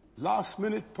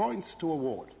 Last-minute points to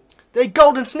award. They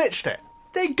golden snitched it.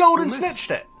 They golden snitched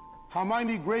it.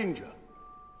 Hermione Granger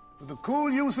for the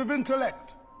cool use of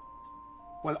intellect,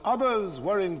 while others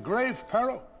were in grave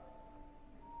peril.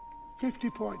 50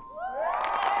 points.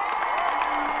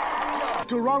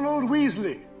 To Ronald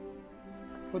Weasley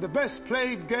for the best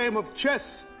played game of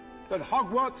chess that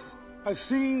Hogwarts has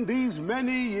seen these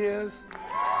many years.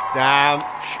 Damn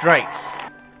straight.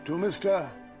 To Mr.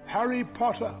 Harry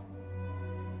Potter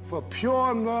for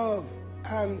pure nerve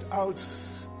and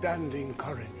outstanding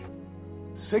courage.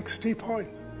 60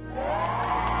 points. So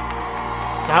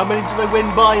how many do they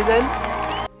win by then?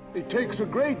 It takes a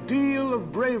great deal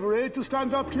of bravery to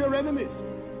stand up to your enemies,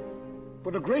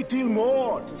 but a great deal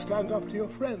more to stand up to your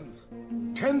friends.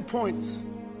 10 points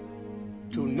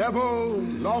to Neville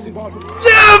Longbottom.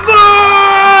 Neville!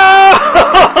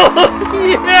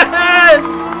 Yes!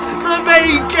 The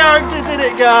main character did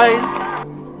it, guys!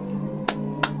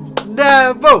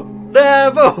 Neville!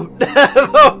 Neville!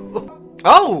 Neville!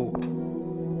 Oh!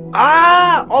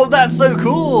 Ah! Oh, that's so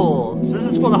cool! So this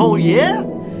is for the whole year?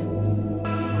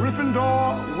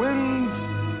 Gryffindor wins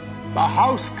the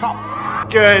House Cup.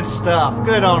 Good stuff.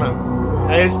 Good on him.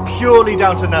 And it's purely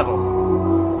down to Neville.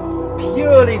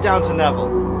 purely down to Neville.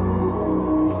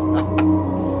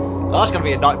 That's going to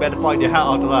be a nightmare to find your hat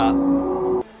after that.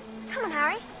 Come on,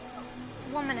 Harry.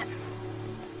 1 minute.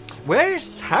 Where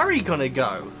is Harry going to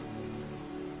go?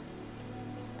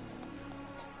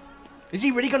 Is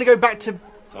he really going to go back to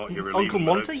Thought you were Uncle leaving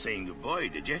Monty? without saying goodbye,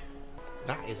 did you?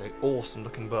 That is an awesome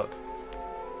looking book.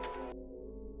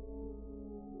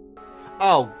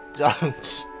 Oh,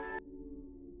 don't.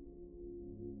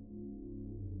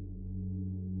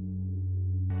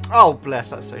 Oh,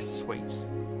 bless, that's so sweet.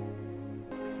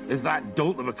 If that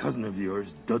dolt of a cousin of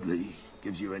yours, Dudley,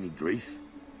 gives you any grief,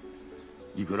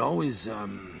 you could always,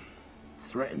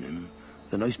 threaten him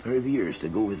with a nice pair of ears to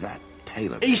go with that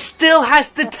tail of He his. still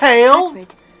has the tail?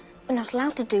 Hagrid, we're not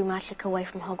allowed to do magic away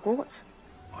from Hogwarts.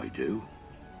 I do.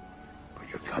 But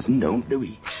your cousin don't, do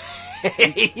he?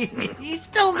 He's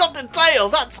still got the tail.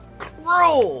 That's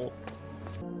cruel.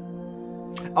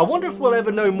 I wonder if we'll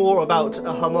ever know more about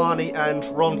Hermione and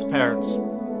Ron's parents.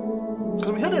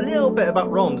 Because we heard a little bit about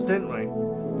Ron's, didn't we?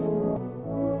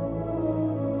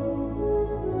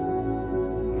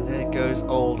 There goes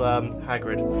old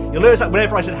Hagrid. You'll notice that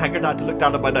whenever I said Hagrid, I had to look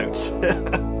down at my notes.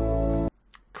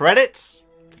 Credits?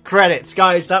 Credits.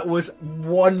 Guys, that was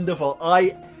wonderful.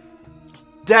 I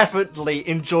definitely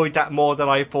enjoyed that more than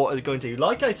I thought I was going to.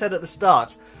 Like I said at the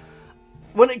start,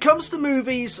 when it comes to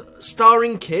movies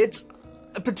starring kids,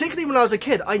 particularly when I was a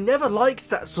kid, I never liked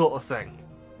that sort of thing.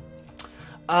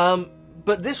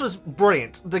 But this was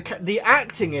brilliant. The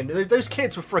acting in those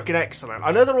kids were freaking excellent.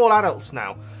 I know they're all adults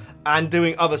now and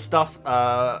doing other stuff,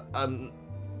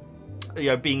 you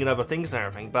know, being in other things and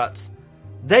everything, but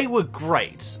they were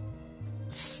great.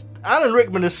 Alan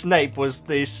Rickman as Snape was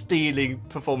the stealing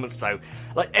performance, though.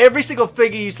 Like every single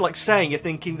thing he's like saying, you're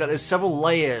thinking that there's several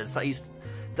layers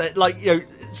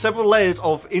several layers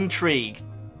of intrigue,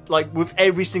 like with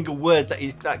every single word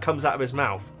that comes out of his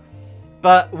mouth.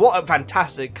 But what a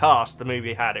fantastic cast the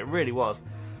movie had! It really was.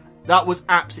 That was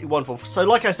absolutely wonderful. So,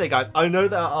 like I say, guys, I know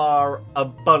there are a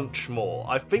bunch more.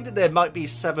 I think that there might be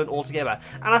 7 altogether,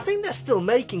 and I think they're still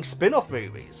making spin-off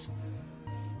movies.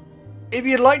 If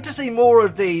you'd like to see more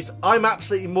of these, I'm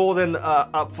absolutely more than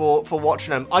up for watching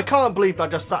them. I can't believe I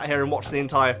just sat here and watched the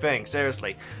entire thing.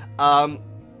 Seriously. Yeah.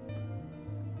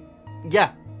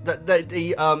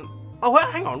 Oh, wait,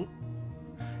 hang on.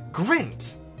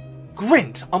 Grint.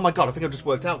 Oh my god, I think I've just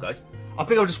worked out, guys. I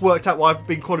think I've just worked out why I've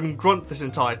been calling him Grunt this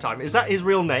entire time. Is that his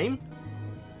real name?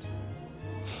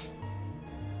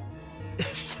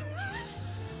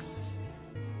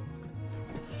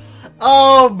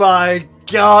 Oh my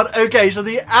god. Okay, so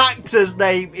the actor's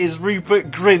name is Rupert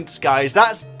Grint, guys.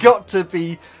 That's got to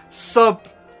be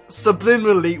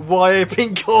subliminally why I've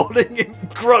been calling him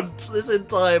Grunt this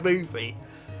entire movie.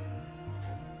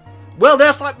 Well,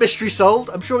 that's that mystery solved.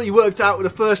 I'm sure you worked out the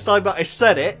first time that I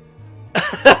said it.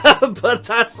 But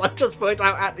I just worked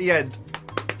out at the end.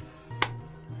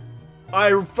 I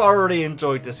thoroughly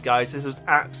enjoyed this, guys. This was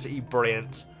absolutely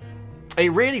brilliant.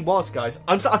 It really was, guys.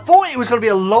 I thought it was going to be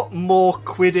a lot more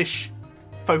Quidditch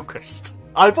focused.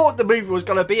 I thought the movie was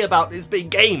going to be about this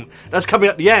big game that's coming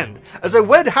at the end. And so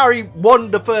when Harry won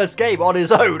the first game on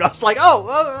his own, I was like,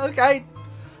 oh, okay.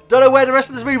 Don't know where the rest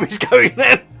of this movie's going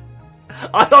then.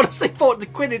 I honestly thought the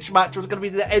Quidditch match was going to be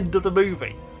the end of the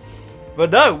movie. But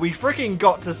no, we freaking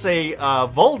got to see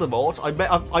Voldemort.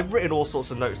 I've written all sorts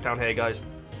of notes down here, guys.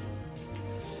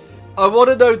 I want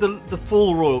to know the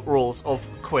full rules of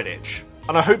Quidditch,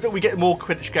 and I hope that we get more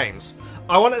Quidditch games.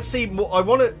 I want to see more. I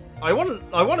want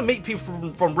to meet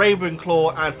people from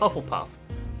Ravenclaw and Hufflepuff.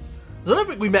 I don't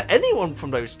think we met anyone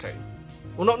from those two.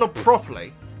 Well, not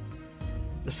properly.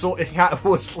 The Sorting Hat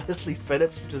was Leslie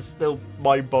Phillips, which is still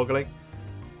mind-boggling.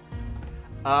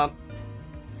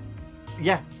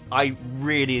 Yeah, I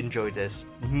really enjoyed this.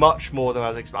 Much more than I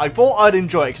was expecting. I thought I'd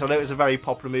enjoy it because I know it's a very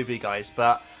popular movie, guys,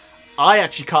 but I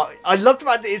actually can't. I love the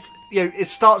fact that it's, you know, it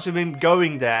starts with him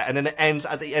going there and then it ends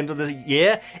at the end of the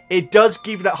year. It does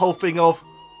give that whole thing of,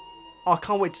 oh, I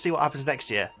can't wait to see what happens next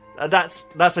year.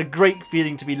 That's a great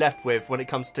feeling to be left with when it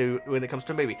comes to a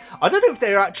movie. I don't know if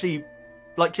they're actually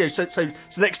like, you know, so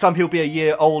next time he'll be a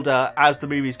year older as the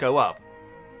movies go up.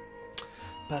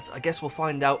 But I guess we'll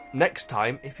find out next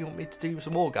time if you want me to do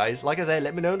some more, guys. Like I say,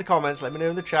 let me know in the comments, let me know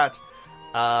in the chat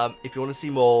if you want to see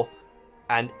more.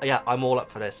 And yeah, I'm all up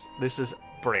for this. This is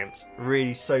brilliant.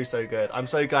 Really so good. I'm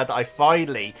so glad that I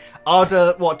finally,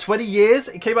 after, 20 years?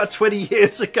 It came out 20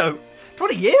 years ago.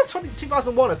 20 years?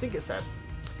 2001, I think it said.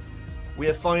 We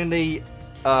have finally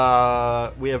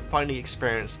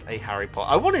experienced a Harry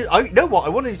Potter. You know what? I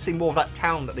wanted to see more of that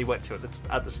town that they went to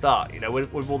at the start. You know,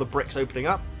 with all the bricks opening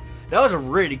up. That was a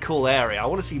really cool area. I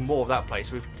want to see more of that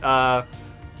place with John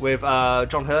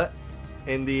Hurt.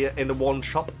 in the wand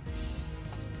shop.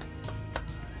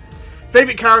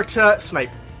 Favorite character, Snape.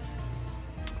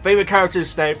 Favorite character is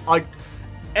Snape.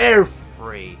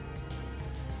 Every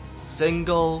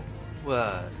single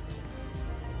word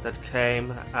that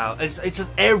came out. It's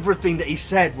just everything that he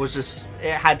said was just,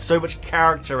 it had so much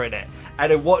character in it,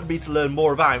 and it wanted me to learn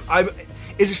more about him.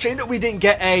 It's a shame that we didn't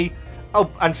get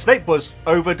and Snape was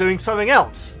over doing something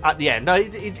else at the end.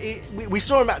 We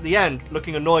saw him at the end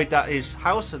looking annoyed that his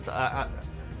house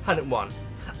hadn't won.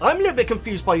 I'm a little bit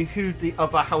confused by who the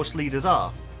other house leaders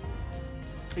are.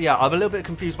 Yeah, I'm a little bit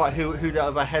confused by who the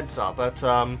other heads are, but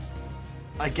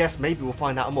I guess maybe we'll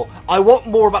find out more. I want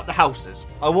more about the houses.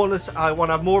 I want to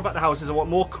have more about the houses. I want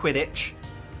more Quidditch,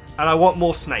 and I want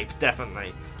more Snape,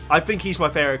 definitely. I think he's my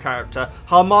favourite character.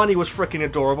 Hermione was freaking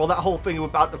adorable. That whole thing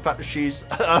about the fact that she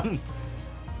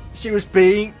was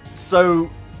being so...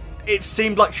 It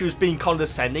seemed like she was being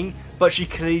condescending, but she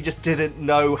clearly just didn't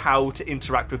know how to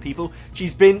interact with people.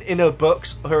 She's been in her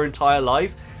books her entire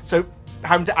life, so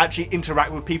having to actually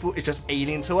interact with people is just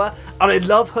alien to her. And I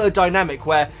love her dynamic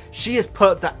where she has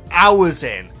put the hours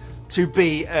in to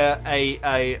be a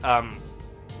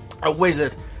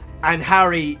wizard, and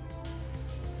Harry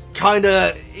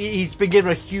he's been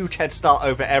given a huge head start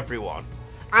over everyone.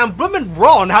 And Blum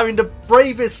Ron having the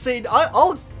bravest scene.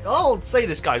 I'll say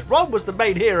this, guys. Ron was the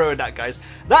main hero in that, guys.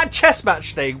 That chess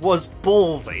match thing was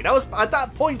ballsy. That was, at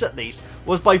that point at least,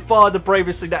 was by far the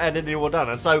bravest thing that anyone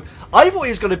done. And so I thought he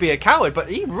was going to be a coward, but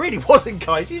he really wasn't,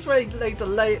 guys. He's willing to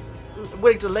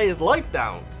lay his life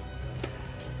down.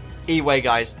 Anyway,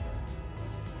 guys,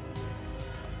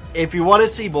 if you want to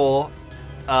see more,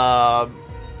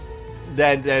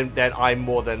 then I'm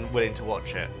more than willing to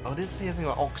watch it. I didn't see anything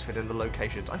about Oxford and the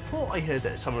locations. I thought I heard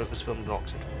that some of it was filmed in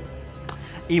Oxford.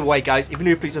 Either way, guys, if you're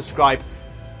new, please subscribe.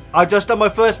 I've just done my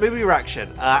first movie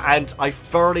reaction, and I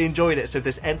thoroughly enjoyed it. So if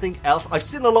there's anything else, I've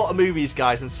seen a lot of movies,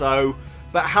 guys, and so,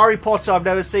 but Harry Potter I've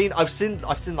never seen. I've seen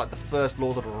like the first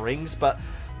Lord of the Rings, but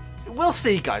we'll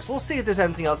see, guys. We'll see if there's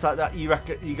anything else that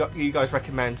you guys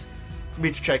recommend for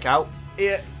me to check out.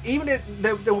 Even if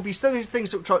there will be some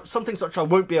things which I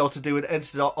won't be able to do an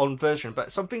edited on version,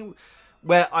 but something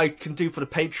where I can do for the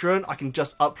Patreon, I can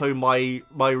just upload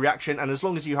my reaction, and as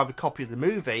long as you have a copy of the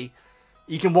movie,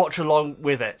 you can watch along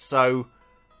with it. So,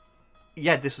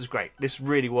 yeah, this was great. This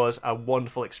really was a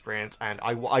wonderful experience, and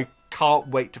I can't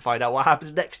wait to find out what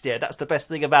happens next year. That's the best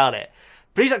thing about it.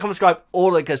 Please like, comment, subscribe,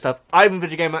 all that good stuff. I'm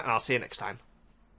VEGGIEKNIGHTS, and I'll see you next time.